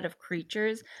subset of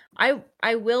creatures.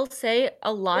 I will say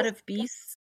a lot of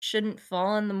beasts shouldn't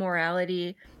fall in the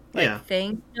morality like Yeah,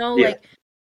 thing. Yeah. Like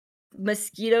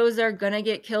mosquitoes are gonna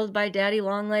get killed by daddy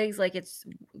long legs. Like it's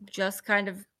just kind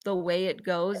of the way it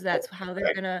goes. That's how they're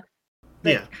Right. gonna,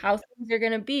 yeah, like how things are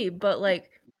gonna be. But like,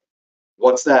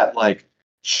 Once that like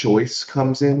choice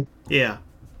comes in, yeah.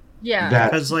 yeah,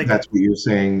 Because that's what you're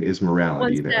saying is once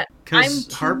morality there. that I'm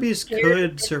too harpies scared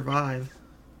could of survive.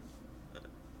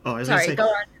 Oh, I was gonna sorry, say go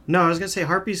on. no. I was gonna say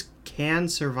harpies can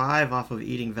survive off of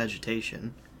eating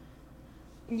vegetation.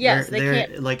 Yes, they They're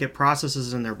can't. like it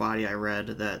processes in their body. I read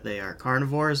that they are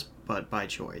carnivores, but by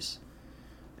choice.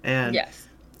 And Yes.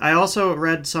 I also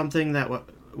read something that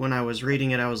when I was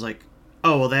reading it, I was like,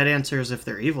 oh well, that answers if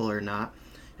they're evil or not.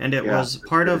 And it Yeah, was for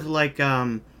part sure. of like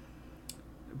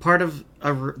part of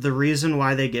the reason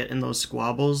why they get in those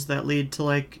squabbles that lead to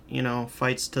like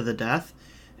fights to the death.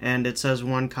 And it says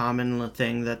one common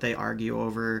thing that they argue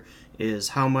over is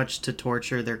how much to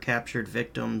torture their captured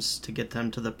victims to get them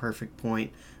to the perfect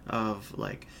point of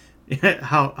like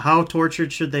how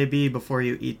tortured should they be before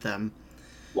you eat them.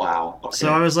 Wow. Okay.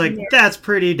 So I was like, Yeah. that's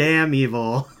pretty damn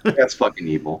evil. That's fucking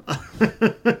evil.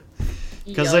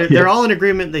 Because Yup. they're all in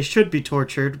agreement they should be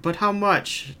tortured, but how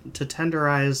much to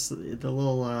tenderize the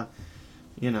little,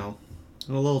 the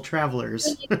little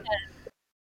travelers?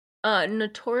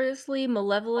 Notoriously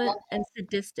malevolent and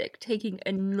sadistic, taking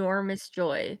enormous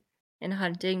joy in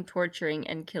hunting, torturing,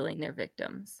 and killing their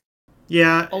victims.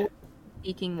 Yeah, Always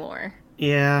seeking more.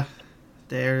 yeah,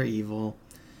 they're evil.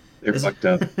 They're fucked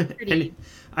up. And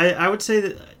I would say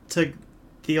that to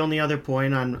the only other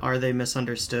point on are they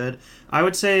misunderstood, I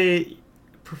would say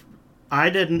I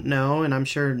didn't know, and I'm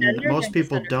sure most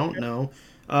people don't know,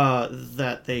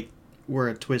 that they were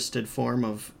a twisted form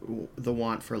of the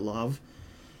want for love.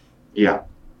 Yeah.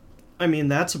 I mean,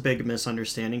 that's a big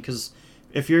misunderstanding because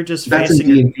if you're just That's in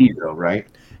facing it, D&D though, right?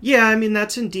 Yeah, I mean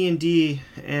that's in D&D,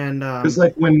 and It's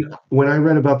like when I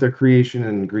read about their creation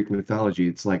in Greek mythology,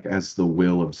 it's like as the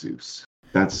will of Zeus.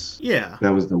 yeah,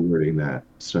 That was the wording that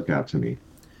stuck out to me.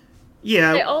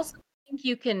 yeah. I also think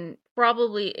you can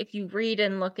probably, if you read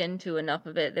and look into enough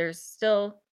of it, there's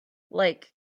still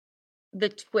like the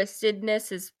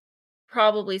twistedness is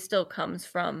probably still comes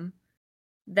from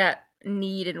that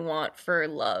need and want for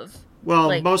love. Well,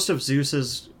 Like, most of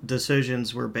Zeus's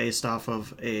decisions were based off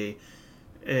of a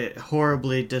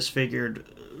horribly disfigured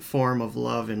form of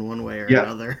love in one way or Yeah,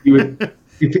 another. you would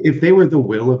if they were the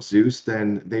will of Zeus,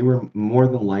 then they were more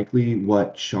than likely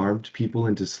what charmed people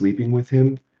into sleeping with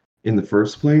him in the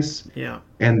first place. Yeah.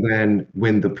 And then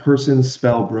when the person's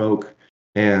spell broke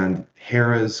and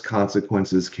Hera's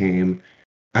consequences came,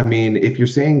 I mean, if you're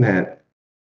saying that,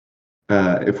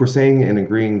 if we're saying and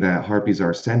agreeing that harpies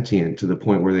are sentient to the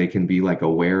point where they can be like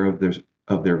aware of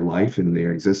their life and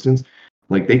their existence,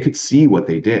 like they could see what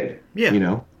they did, Yeah. you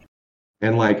know,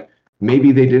 and like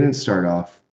maybe they didn't start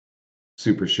off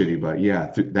super shitty, but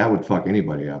yeah, that would fuck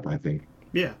anybody up, I think.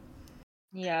 Yeah.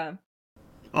 yeah.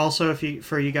 Also, if you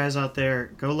for you guys out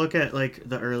there, go look at like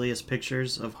the earliest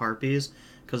pictures of harpies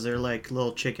because they're like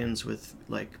little chickens with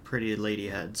like pretty lady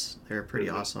heads. They're pretty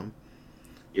awesome.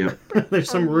 Yep. There's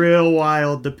some real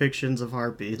wild depictions of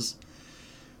harpies.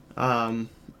 Um,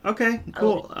 okay,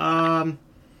 cool.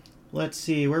 Let's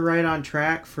see. We're right on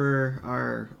track for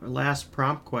our last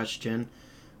prompt question.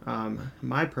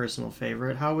 My personal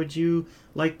favorite. How would you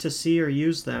like to see or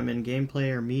use them in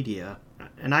gameplay or media?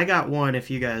 And I got one if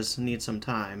you guys need some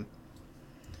time.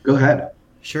 Go ahead.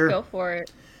 Sure. Go for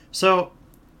it. So,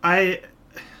 I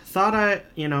thought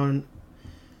I'm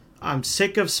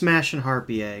sick of smashing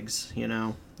harpy eggs, you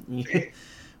know.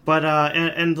 But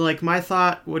and like my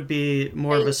thought would be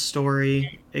more of a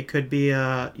story. It could be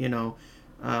a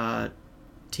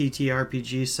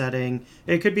TTRPG setting.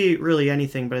 It could be really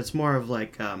anything, but it's more of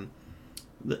like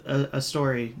a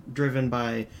story driven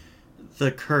by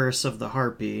the curse of the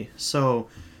harpy. So,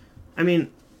 I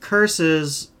mean,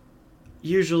 curses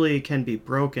usually can be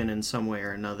broken in some way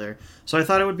or another. So I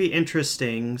thought it would be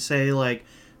interesting. Say like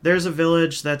there's a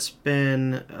village that's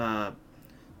been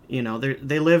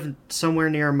they live somewhere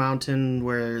near a mountain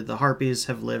where the harpies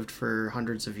have lived for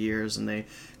hundreds of years, and they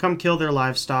come kill their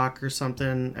livestock or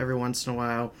something every once in a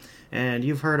while. And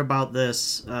you've heard about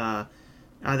this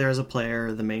either as a player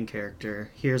or the main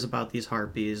character hears about these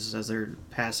harpies as they're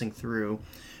passing through.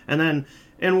 And then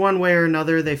in one way or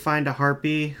another they find a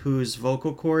harpy whose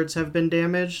vocal cords have been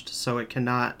damaged, so it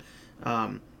cannot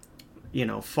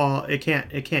fall. It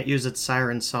can't use its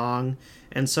siren song.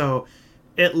 And so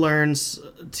it learns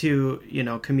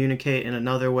to communicate in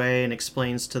another way and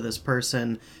explains to this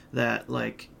person that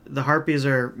like the harpies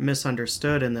are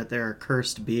misunderstood and that they're a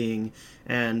cursed being,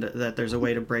 and that there's a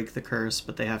way to break the curse,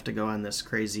 but they have to go on this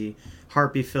crazy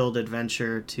harpy filled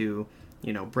adventure to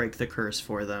break the curse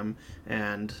for them,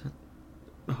 and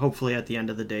hopefully at the end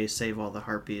of the day save all the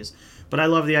harpies. But I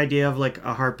love the idea of like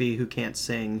a harpy who can't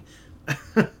sing.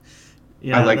 I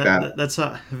like that. That's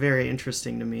very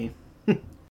interesting to me.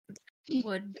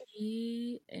 Would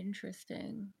be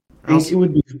interesting. I think it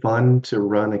would be fun to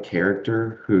run a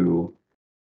character who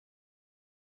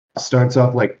starts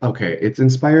off like, okay, it's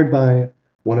inspired by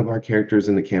one of our characters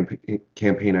in the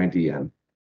campaign I DM,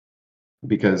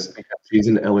 because she's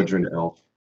an Eldrin elf,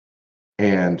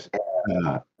 and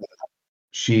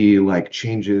she like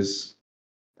changes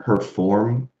her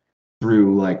form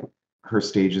through like her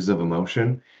stages of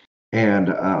emotion, and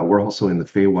we're also in the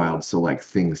Feywild, so like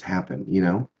things happen, you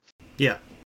know. Yeah.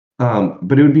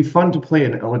 But it would be fun to play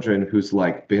an Eldrin who's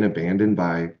like been abandoned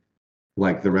by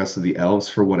like the rest of the elves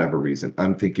for whatever reason.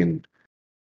 I'm thinking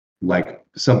like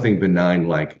something benign,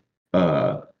 like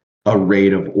a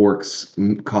raid of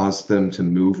orcs caused them to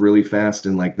move really fast,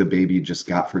 and like the baby just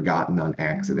got forgotten on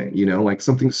accident, you know, like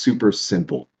something super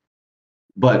simple.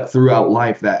 But throughout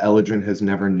life, that Eldrin has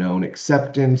never known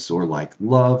acceptance or like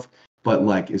love, but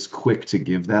like is quick to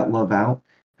give that love out.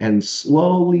 And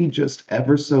slowly, just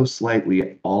ever so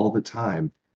slightly, all the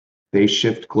time, they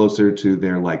shift closer to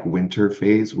their like winter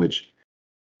phase, which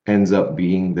ends up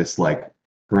being this like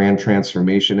grand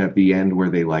transformation at the end where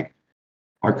they like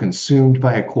are consumed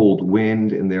by a cold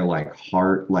wind, and their like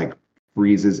heart like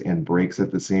freezes and breaks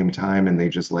at the same time, and they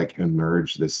just like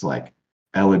emerge this like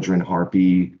Eldrin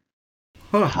Harpy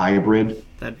hybrid.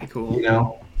 That'd be cool. You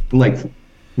know, like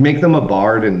make them a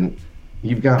bard, and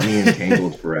you've got me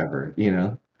entangled forever. You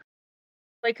know,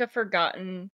 like a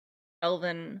forgotten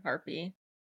elven harpy.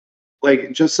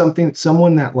 Like just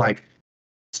someone that like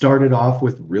started off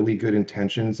with really good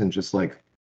intentions and just like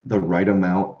the right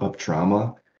amount of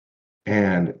trauma,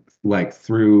 and like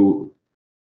through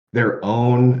their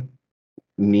own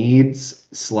needs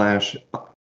slash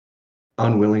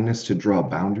unwillingness to draw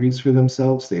boundaries for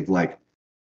themselves. They've let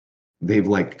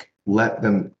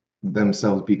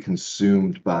themselves be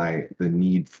consumed by the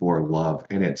need for love,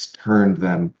 and it's turned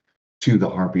them to the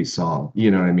Harpy song. You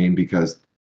know what I mean? Because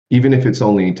even if it's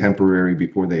only temporary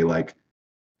before they like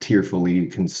tearfully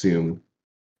consume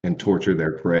and torture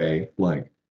their prey, like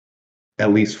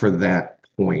at least for that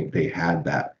point they had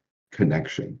that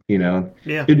connection, you know?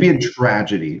 Yeah. It'd be a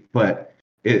tragedy, but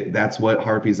that's what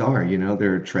Harpies are, you know?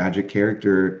 They're a tragic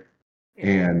character,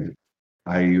 and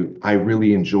I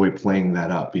really enjoy playing that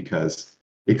up because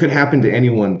it could happen to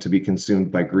anyone to be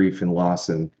consumed by grief and loss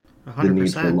and the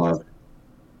need for 100%. love.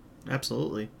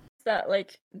 Absolutely. Is that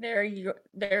like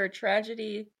they're a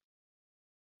tragedy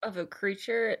of a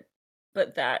creature,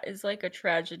 but that is like a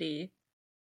tragedy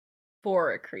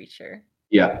for a creature.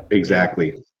 Yeah,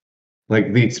 exactly.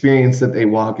 Like the experience that they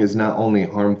walk is not only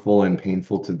harmful and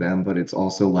painful to them, but it's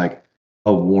also like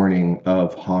a warning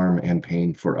of harm and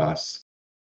pain for us.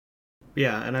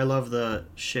 Yeah, and I love the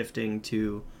shifting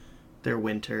to their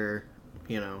winter,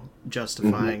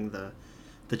 justifying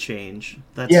the change.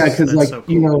 Yeah, because like so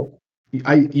cool. you know,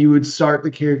 you would start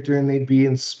the character and they'd be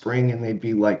in spring and they'd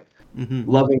be like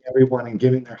loving everyone and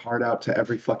giving their heart out to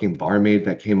every fucking barmaid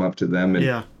that came up to them,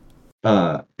 and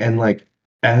and like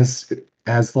as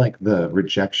like the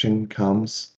rejection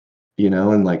comes,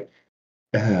 and like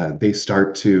they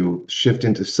start to shift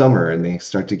into summer and they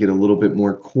start to get a little bit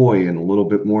more coy and a little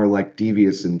bit more like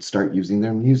devious and start using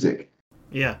their music.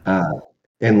 Yeah.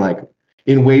 And like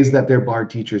in ways that their bard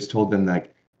teachers told them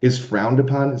like is frowned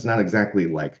upon. It's not exactly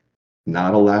like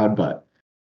not allowed, but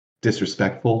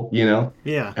disrespectful,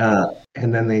 Yeah.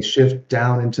 And then they shift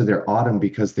down into their autumn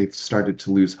because they've started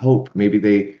to lose hope. Maybe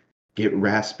they get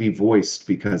raspy voiced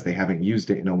because they haven't used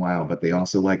it in a while, but they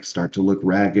also like start to look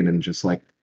ragged and just like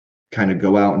kind of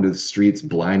go out into the streets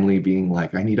blindly being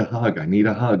like, I need a hug,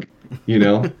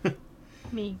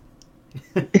 Me.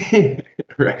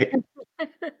 Right.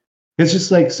 It's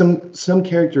just like some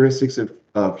characteristics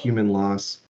of human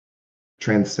loss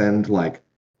transcend like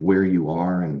where you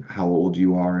are and how old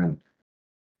you are, and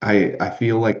I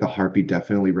feel like the Harpy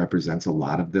definitely represents a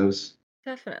lot of those.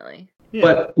 Definitely. Yeah.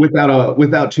 But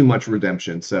without too much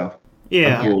redemption, so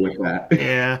yeah. I'm cool with that.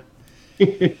 Yeah.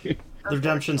 The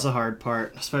redemption's the hard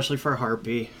part, especially for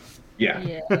Harpy.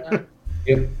 Yeah.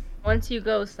 Yep. Once you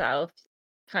go south,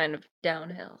 kind of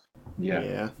downhill.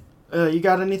 Yeah. You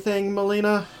got anything,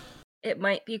 Melina? It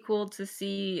might be cool to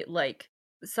see like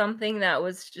something that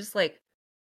was just like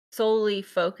solely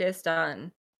focused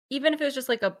on, even if it was just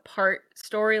like a part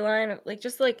storyline, like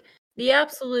just like the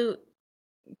absolute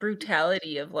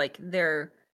brutality of like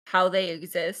how they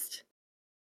exist.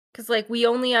 Because like we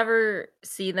only ever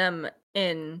see them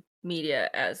in media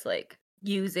as like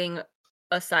using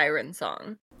a siren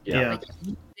song. Yeah. Like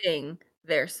using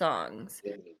their songs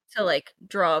to like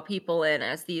draw people in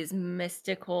as these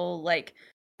mystical like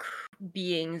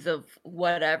beings of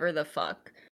whatever the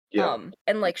fuck. Yeah.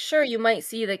 And like sure you might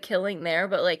see the killing there,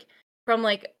 but like from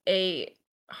like a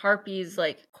Harpy's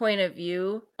like point of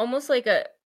view, almost like a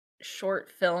short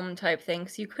film type thing,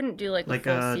 so you couldn't do like a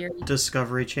full series.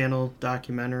 Discovery Channel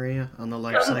documentary on the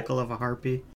life cycle of a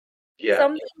Harpy. Yeah.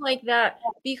 Something like that,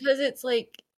 because it's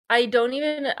like I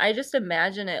just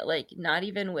imagine it like not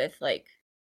even with like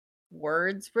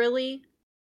words really.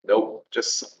 Nope,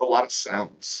 just a lot of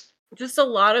sounds. Just a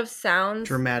lot of sounds.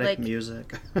 Dramatic like,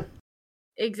 music.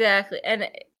 Exactly. And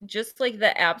just like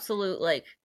the absolute like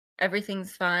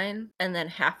everything's fine and then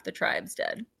half the tribe's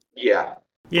dead. Yeah.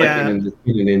 Yeah. Like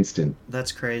in an instant.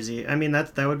 That's crazy. I mean,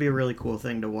 that would be a really cool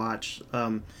thing to watch.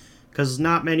 Because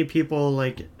not many people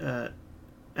like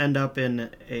end up in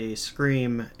a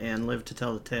Scream and live to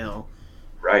tell the tale.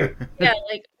 Right. Yeah,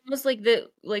 like almost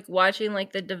like watching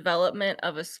like the development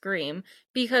of a Scream,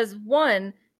 because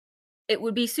one, it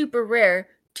would be super rare.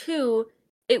 Two,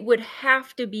 it would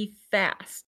have to be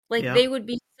fast. Like they would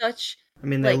be such. I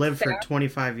mean, they lived for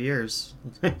 25 years.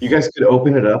 You guys could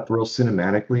open it up real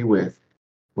cinematically with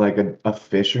like a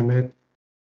fisherman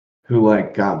who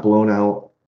like got blown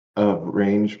out of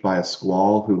range by a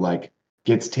squall, who like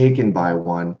gets taken by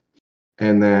one,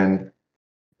 and then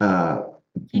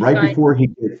right before he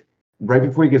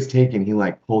gets taken, he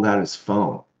like pulled out his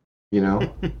phone,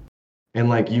 and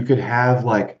like you could have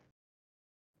like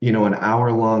an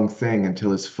hour-long thing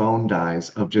until his phone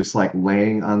dies of just like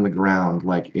laying on the ground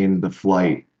like in the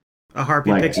flight. A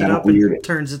Harpy like, picks it up and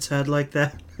turns its head like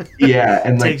that. Yeah,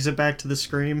 and takes it back to the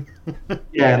Scream.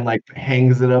 Yeah, and like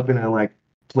hangs it up in a like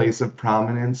place of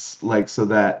prominence, like so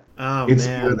that it's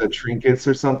near the trinkets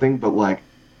or something. But like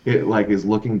it like is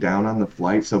looking down on the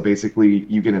flight. So basically,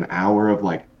 you get an hour of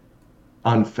like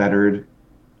unfettered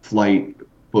flight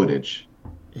footage.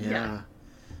 Yeah.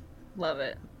 Love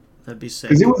it. That'd be sick.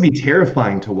 Because it would be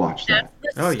terrifying to watch that.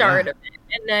 That's the start of it,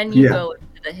 and then you go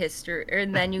into the history,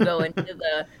 and then you go into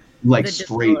the like the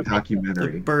straight The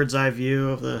documentary. bird's eye view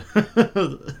of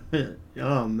the.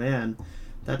 Oh man,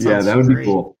 that sounds that would great. be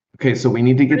cool. Okay, so we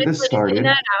need to get But this it's like started. in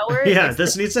that hour. Yeah,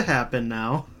 this needs to happen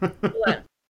now.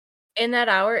 In that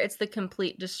hour, it's the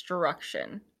complete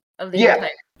destruction of the Yeah. entire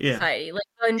Yeah. society. Like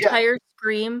the entire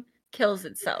scream kills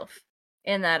itself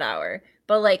in that hour.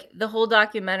 But like the whole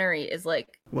documentary is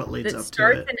like What leads it up to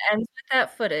starts it? and ends with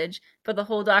that footage, but the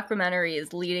whole documentary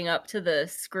is leading up to the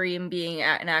scream being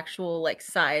at an actual like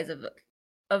size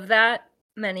of that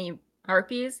many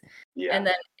harpies. Yeah. And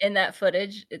then in that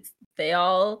footage, it's they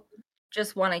all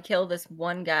just want to kill this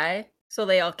one guy, so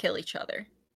they all kill each other.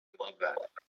 Love that.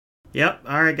 Yep.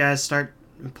 All right, guys, start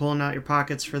pulling out your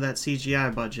pockets for that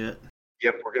CGI budget.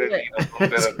 Yep, we're gonna need a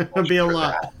little It's bit of gonna be a for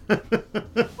lot.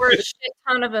 We're a shit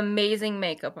ton of amazing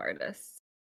makeup artists.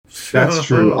 That's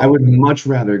true. I would much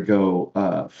rather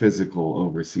go physical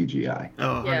over CGI.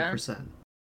 Oh, Yeah. 100%.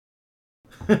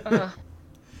 Ugh.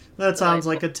 That sounds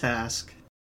like a task.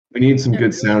 We need some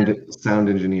good sound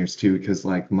engineers too, because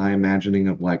like my imagining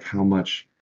of like how much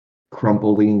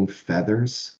crumpling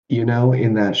feathers, in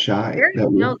that shot. They're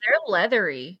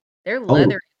leathery. They're Oh.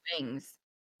 leathery wings.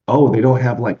 Oh, they don't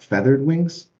have like feathered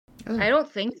wings? I don't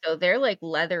think so. They're like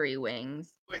leathery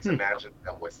wings. Let's imagine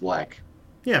them with like.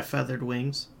 Yeah, feathered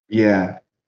wings. Yeah.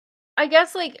 I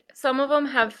guess like some of them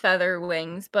have feather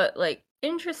wings, but like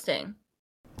interesting.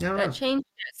 That changed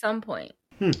at some point.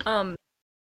 Because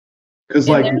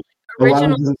in like their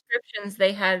original descriptions,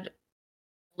 they had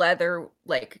leather,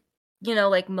 like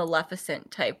like Maleficent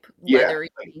type leathery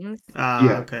wings.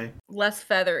 Okay. Less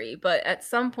feathery, but at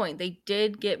some point they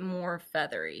did get more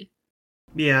feathery.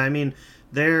 Yeah, I mean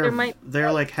they're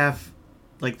like half,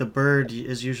 like the bird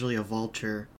is usually a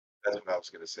vulture. That's what I was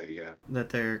gonna say. Yeah. That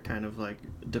they're kind of like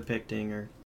depicting, or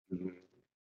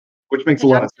which makes a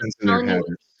lot of sense in their head.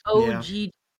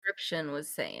 OG description was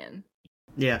saying.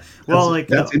 Yeah. Well,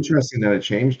 that's interesting that it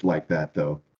changed like that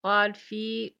though. Clawed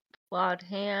feet, clawed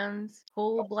hands,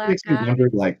 whole black Makes me eyes. wonder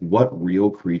like what real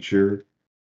creature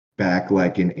back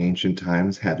like in ancient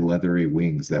times had leathery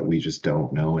wings that we just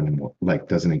don't know anymore, like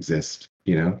doesn't exist,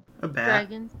 A bat.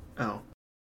 Dragons.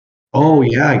 Oh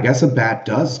yeah, I guess a bat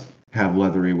does have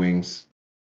leathery wings.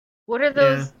 What are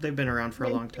those? Yeah, they've been around for a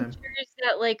long time.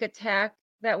 That like attack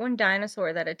that one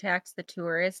dinosaur that attacks the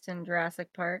tourist in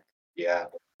Jurassic Park. Yeah.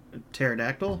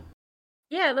 Pterodactyl?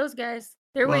 Yeah, those guys.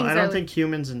 Their well, wings. I don't think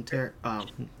humans and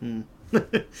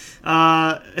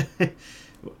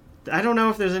I don't know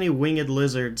if there's any winged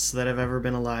lizards that have ever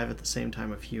been alive at the same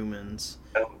time of humans.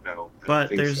 I don't know. But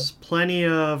there's plenty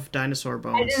of dinosaur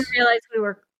bones. I didn't realize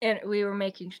we were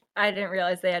making. I didn't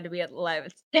realize they had to be alive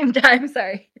at the same time.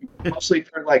 Sorry. Mostly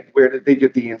for like, where did they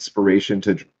get the inspiration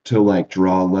to like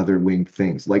draw leather winged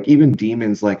things? Like even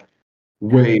demons, like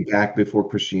way back before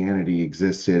Christianity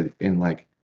existed,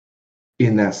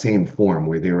 in that same form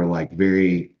where they were like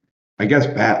very, I guess,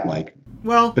 bat like.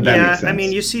 Well, but that yeah, makes sense. I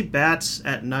mean, you see bats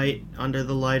at night under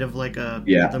the light of like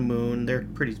the moon. They're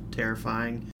pretty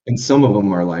terrifying. And some of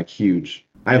them are like huge.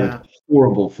 I have a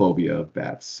horrible phobia of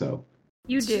bats, so.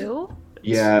 You do?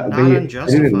 Yeah, I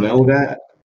didn't know that.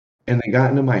 And they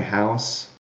got into my house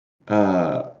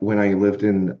when I lived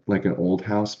in like an old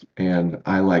house, and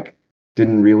I like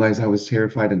didn't realize I was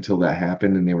terrified until that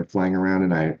happened, and they were flying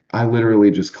around, and I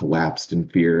literally just collapsed in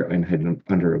fear and hid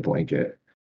under a blanket.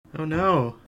 Oh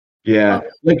no. Yeah,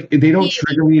 like they don't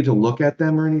trigger me to look at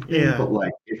them or anything, but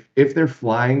like if they're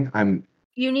flying, I'm.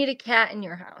 You need a cat in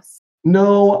your house.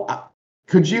 No,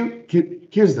 here's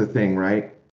the thing,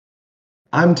 right?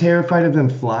 I'm terrified of them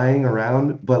flying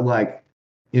around, but like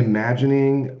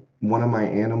imagining one of my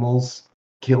animals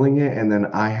killing it, and then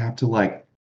I have to like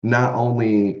not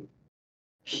only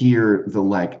hear the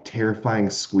like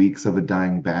terrifying squeaks of a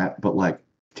dying bat, but like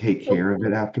take care of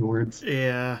it afterwards.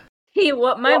 Yeah.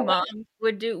 What my mom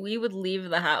would do, we would leave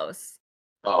the house.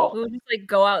 Oh. We would just like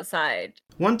go outside.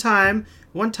 One time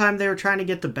they were trying to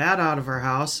get the bat out of our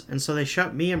house, and so they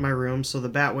shut me in my room so the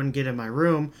bat wouldn't get in my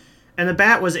room. And the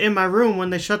bat was in my room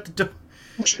when they shut the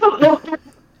door.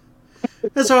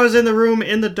 And so I was in the room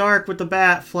in the dark with the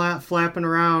bat flapping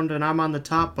around, and I'm on the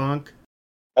top bunk.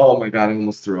 Oh my god, I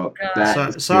almost threw up.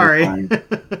 Sorry.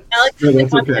 Alex no,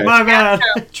 that's okay. My bad.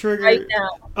 Trigger. Right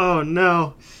now. Oh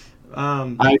no.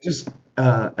 I just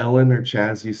Ellen or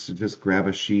Chaz used to just grab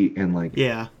a sheet and like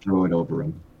throw it over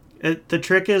him. The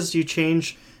trick is you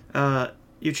change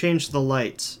you change the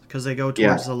lights because they go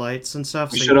towards the lights and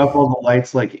stuff. We So shut off all the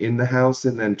lights like in the house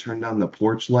and then turn down the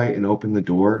porch light and open the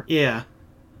door. Yeah,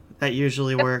 that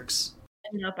usually works.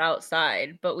 Up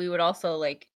outside, but we would also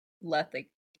like let the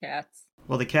cats.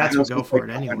 Well, the cats would go for it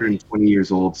anyway. 120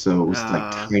 years old, so it was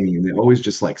like tiny, and they always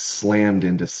just like slammed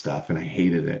into stuff, and I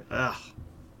hated it. Ugh.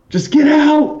 Just get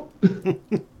out!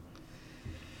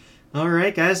 All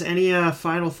right, guys. Any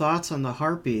final thoughts on the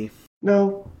Harpy?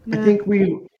 No, I think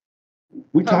we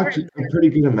talked a pretty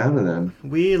good amount of them.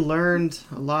 We learned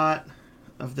a lot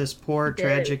of this poor,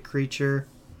 tragic creature.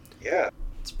 Yeah.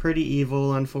 It's pretty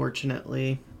evil,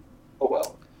 unfortunately. Oh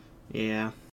well.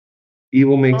 Yeah.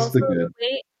 Evil makes Also, the good.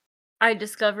 I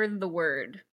discovered the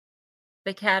word.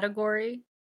 The category.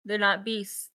 They're not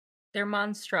beasts. They're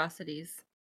monstrosities.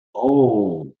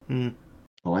 Oh. I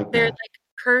like They're that. like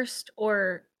cursed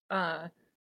or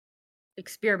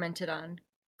experimented on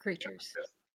creatures.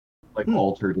 Like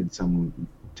altered in some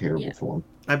terrible form.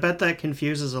 I bet that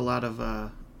confuses a lot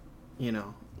of,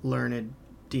 learned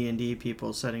D&D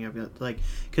people setting up, like,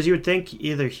 because you would think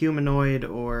either humanoid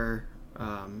or,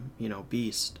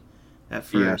 beast at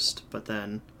first, but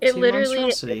then it literally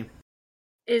monstrosity.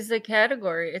 Is a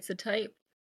category. It's a type.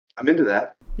 I'm into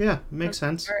that. Yeah, makes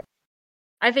sense.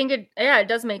 I think it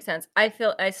does make sense. I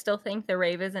still think the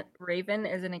raven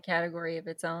is in a category of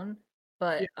its own,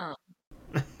 but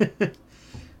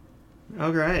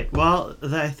All right. Well,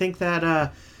 I think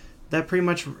that that pretty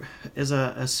much is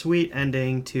a sweet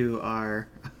ending to our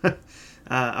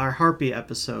our Harpy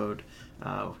episode.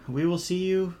 We will see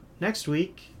you next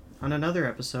week on another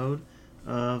episode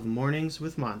of Mornings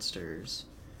with Monsters.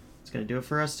 It's going to do it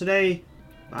for us today.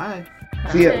 Bye.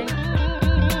 See ya.